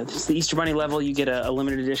it's the Easter Bunny level. You get a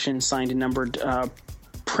limited edition signed and numbered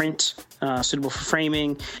print suitable for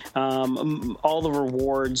framing. All the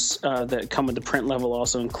rewards that come with the print level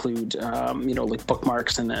also include, like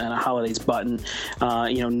bookmarks and a holidays button.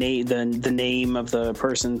 The name of the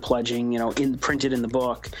person pledging, printed in the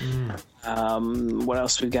book. What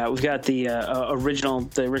else we've got? We've got the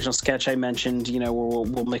original sketch I mentioned. Where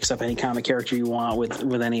we'll mix up any comic character you want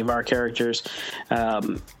with any of our characters.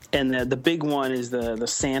 And the big one is the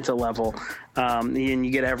Santa level, and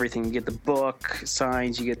you get everything. You get the book,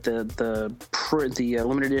 signs. You get the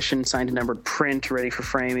limited edition signed and numbered print ready for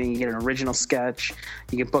framing. You get an original sketch.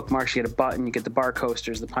 You get bookmarks. You get a button. You get the bar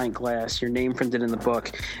coasters, the pint glass, your name printed in the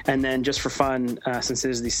book. And then just for fun, since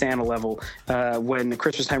it is the Santa level, when the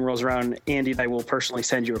Christmas time rolls around, Andy and I will personally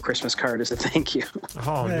send you a Christmas card as a thank you.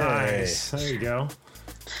 Oh, nice. There you go.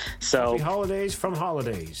 So Happy holidays from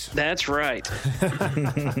holidays. that's right.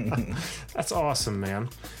 That's awesome, man.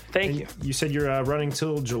 Thank And you. You said you're running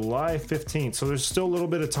till July 15th, so there's still a little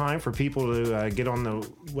bit of time for people to get on the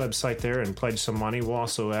website there and pledge some money. We'll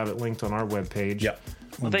also have it linked on our webpage. Yep.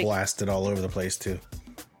 We'll thank you. blast it all over the place too.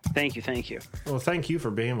 Thank you. Well, thank you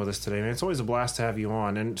for being with us today, man. It's always a blast to have you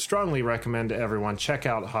on, and strongly recommend to everyone, check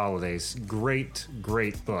out Holidays. Great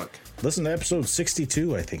book. Listen to episode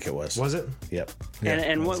 62, I think it was. Was it? Yep.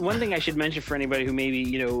 And one thing I should mention for anybody who maybe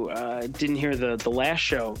didn't hear the last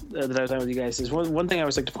show that I was on with you guys is one thing I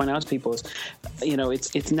always like to point out to people is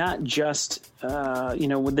it's not just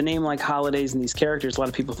with the name like Holidays and these characters, a lot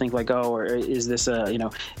of people think like, oh, or is this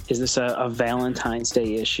a Valentine's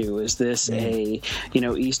Day issue? Is this a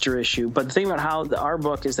Easter issue? But the thing about our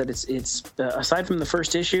book is that it's aside from the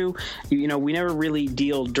first issue, we never really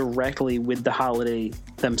deal directly with the holiday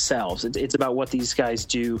themselves. It's about what these guys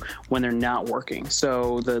do when they're not working.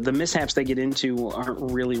 So the mishaps they get into aren't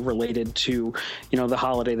really related to the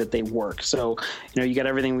holiday that they work. So you got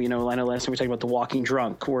everything. I know last time we talked about The Walking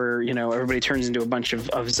Drunk, where everybody turns into a bunch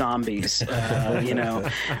of zombies.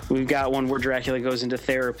 We've got one where Dracula goes into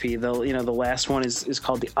therapy. The last one is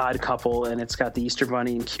called The Odd Couple, and it's got the Easter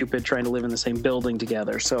Bunny and Cupid trying to live in the same building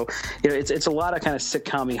together. So it's a lot of kind of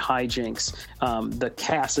sitcom-y hijinks. The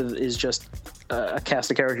cast is just a cast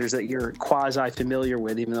of characters that you're quasi familiar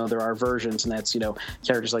with, even though there are versions, and that's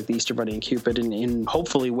characters like the Easter Bunny and Cupid in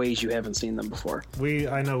hopefully ways you haven't seen them before.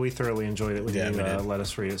 I know we thoroughly enjoyed it when you let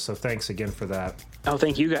us read it, so thanks again for that. Oh,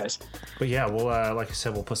 thank you guys. But yeah, we'll like I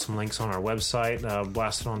said, we'll put some links on our website,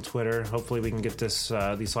 blast it on Twitter. Hopefully we can get this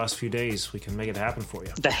these last few days, we can make it happen for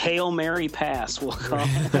you. The Hail Mary Pass will come.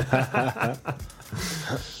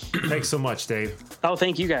 Thanks so much, Dave. Oh,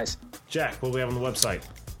 thank you guys. Jack, what do we have on the website?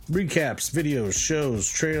 Recaps, videos, shows,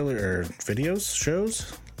 trailers,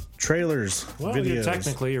 Well,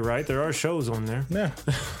 videos. you're right. There are shows on there. Yeah.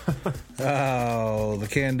 The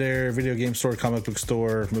Canned Air video game store, comic book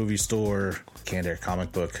store, movie store, Canned Air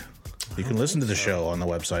comic book. You can listen to the show on the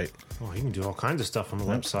website. Oh, you can do all kinds of stuff on the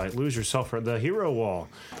website. Lose yourself for the Hero Wall.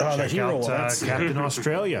 Oh, the Check Hero out, Wall. Captain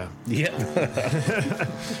Australia. Yeah.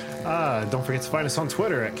 Don't forget to find us on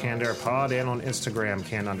Twitter at Canned Air Pod and on Instagram,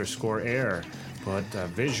 _air. But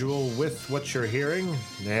visual with what you're hearing,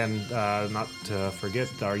 and not to forget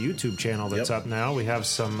our YouTube channel that's up now. We have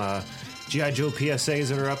some G.I. Joe PSAs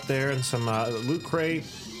that are up there, and some Loot Crate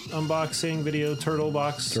unboxing, video Turtle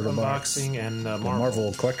Box unboxing, and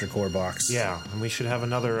Marvel Collector Core box. Yeah, and we should have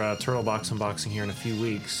another Turtle Box unboxing here in a few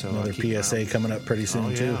weeks. So Another PSA coming up pretty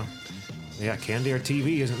soon, too. Yeah, Canned Air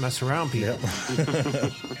TV isn't messing around, people.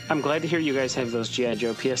 Yep. I'm glad to hear you guys have those G.I.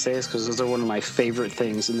 Joe PSAs, because those are one of my favorite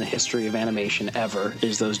things in the history of animation ever,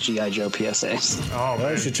 is those G.I. Joe PSAs. Oh,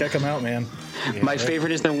 Well, you should check them out, man. My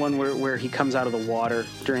favorite is the one where he comes out of the water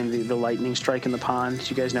during the lightning strike in the pond. Do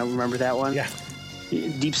you guys remember that one? Yeah.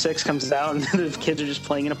 Deep Six comes out, and the kids are just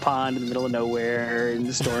playing in a pond in the middle of nowhere in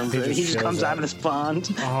the storm. He just comes out of this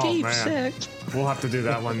pond. Oh, Deep man. Six. We'll have to do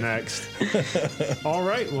that one next. All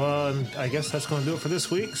right. Well, I guess that's going to do it for this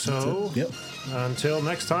week. So until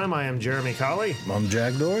next time, I am Jeremy Colley. I'm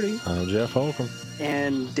Jack Doherty. I'm Jeff Holcomb.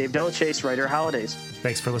 And Dave Delachase, writer Holidays.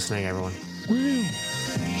 Thanks for listening, everyone.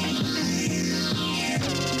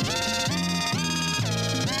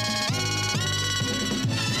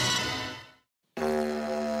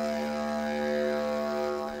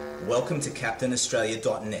 Welcome to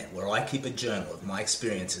CaptainAustralia.net, where I keep a journal of my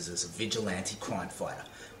experiences as a vigilante crime fighter.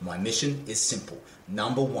 My mission is simple.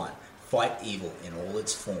 Number 1, fight evil in all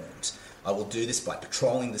its forms. I will do this by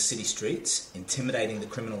patrolling the city streets, intimidating the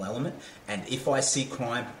criminal element, and if I see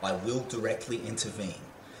crime, I will directly intervene.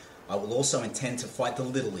 I will also intend to fight the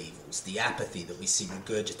little evils, the apathy that we see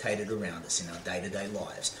regurgitated around us in our day-to-day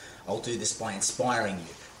lives. I'll do this by inspiring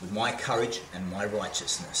you with my courage and my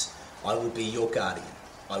righteousness. I will be your guardian.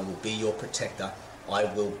 I will be your protector. I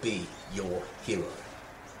will be your hero.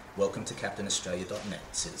 Welcome to CaptainAustralia.net,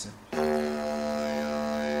 citizen.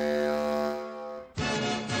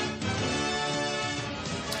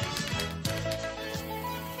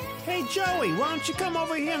 Hey, Joey, why don't you come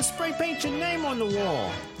over here and spray paint your name on the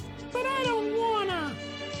wall? But I don't wanna.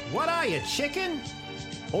 What are you, chicken?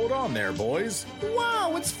 Hold on there, boys.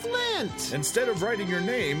 Wow, it's Flint. Instead of writing your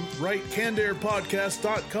name, write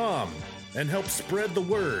CannedAirPodcast.com and help spread the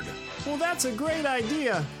word. Well, that's a great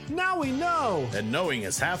idea. Now we know. And knowing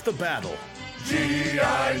is half the battle.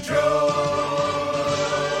 G.I. Joe!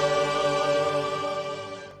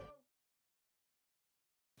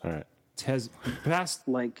 All right. Has passed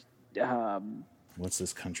Like, What's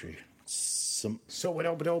this country? so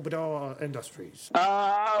Industries.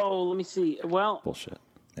 let me see. Well, Bullshit.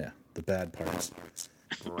 Yeah, the bad parts.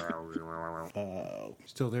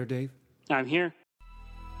 Still there, Dave? I'm here.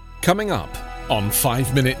 Coming up on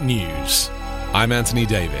 5 Minute News, I'm Anthony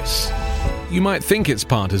Davis. You might think it's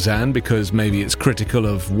partisan because maybe it's critical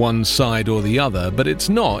of one side or the other, but it's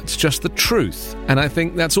not. It's just the truth. And I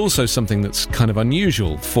think that's also something that's kind of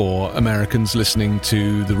unusual for Americans listening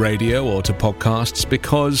to the radio or to podcasts,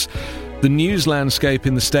 because the news landscape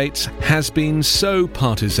in the States has been so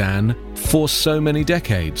partisan for so many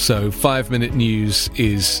decades. So 5 Minute News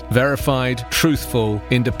is verified, truthful,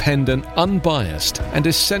 independent, unbiased, and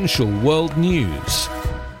essential world news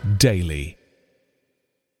daily.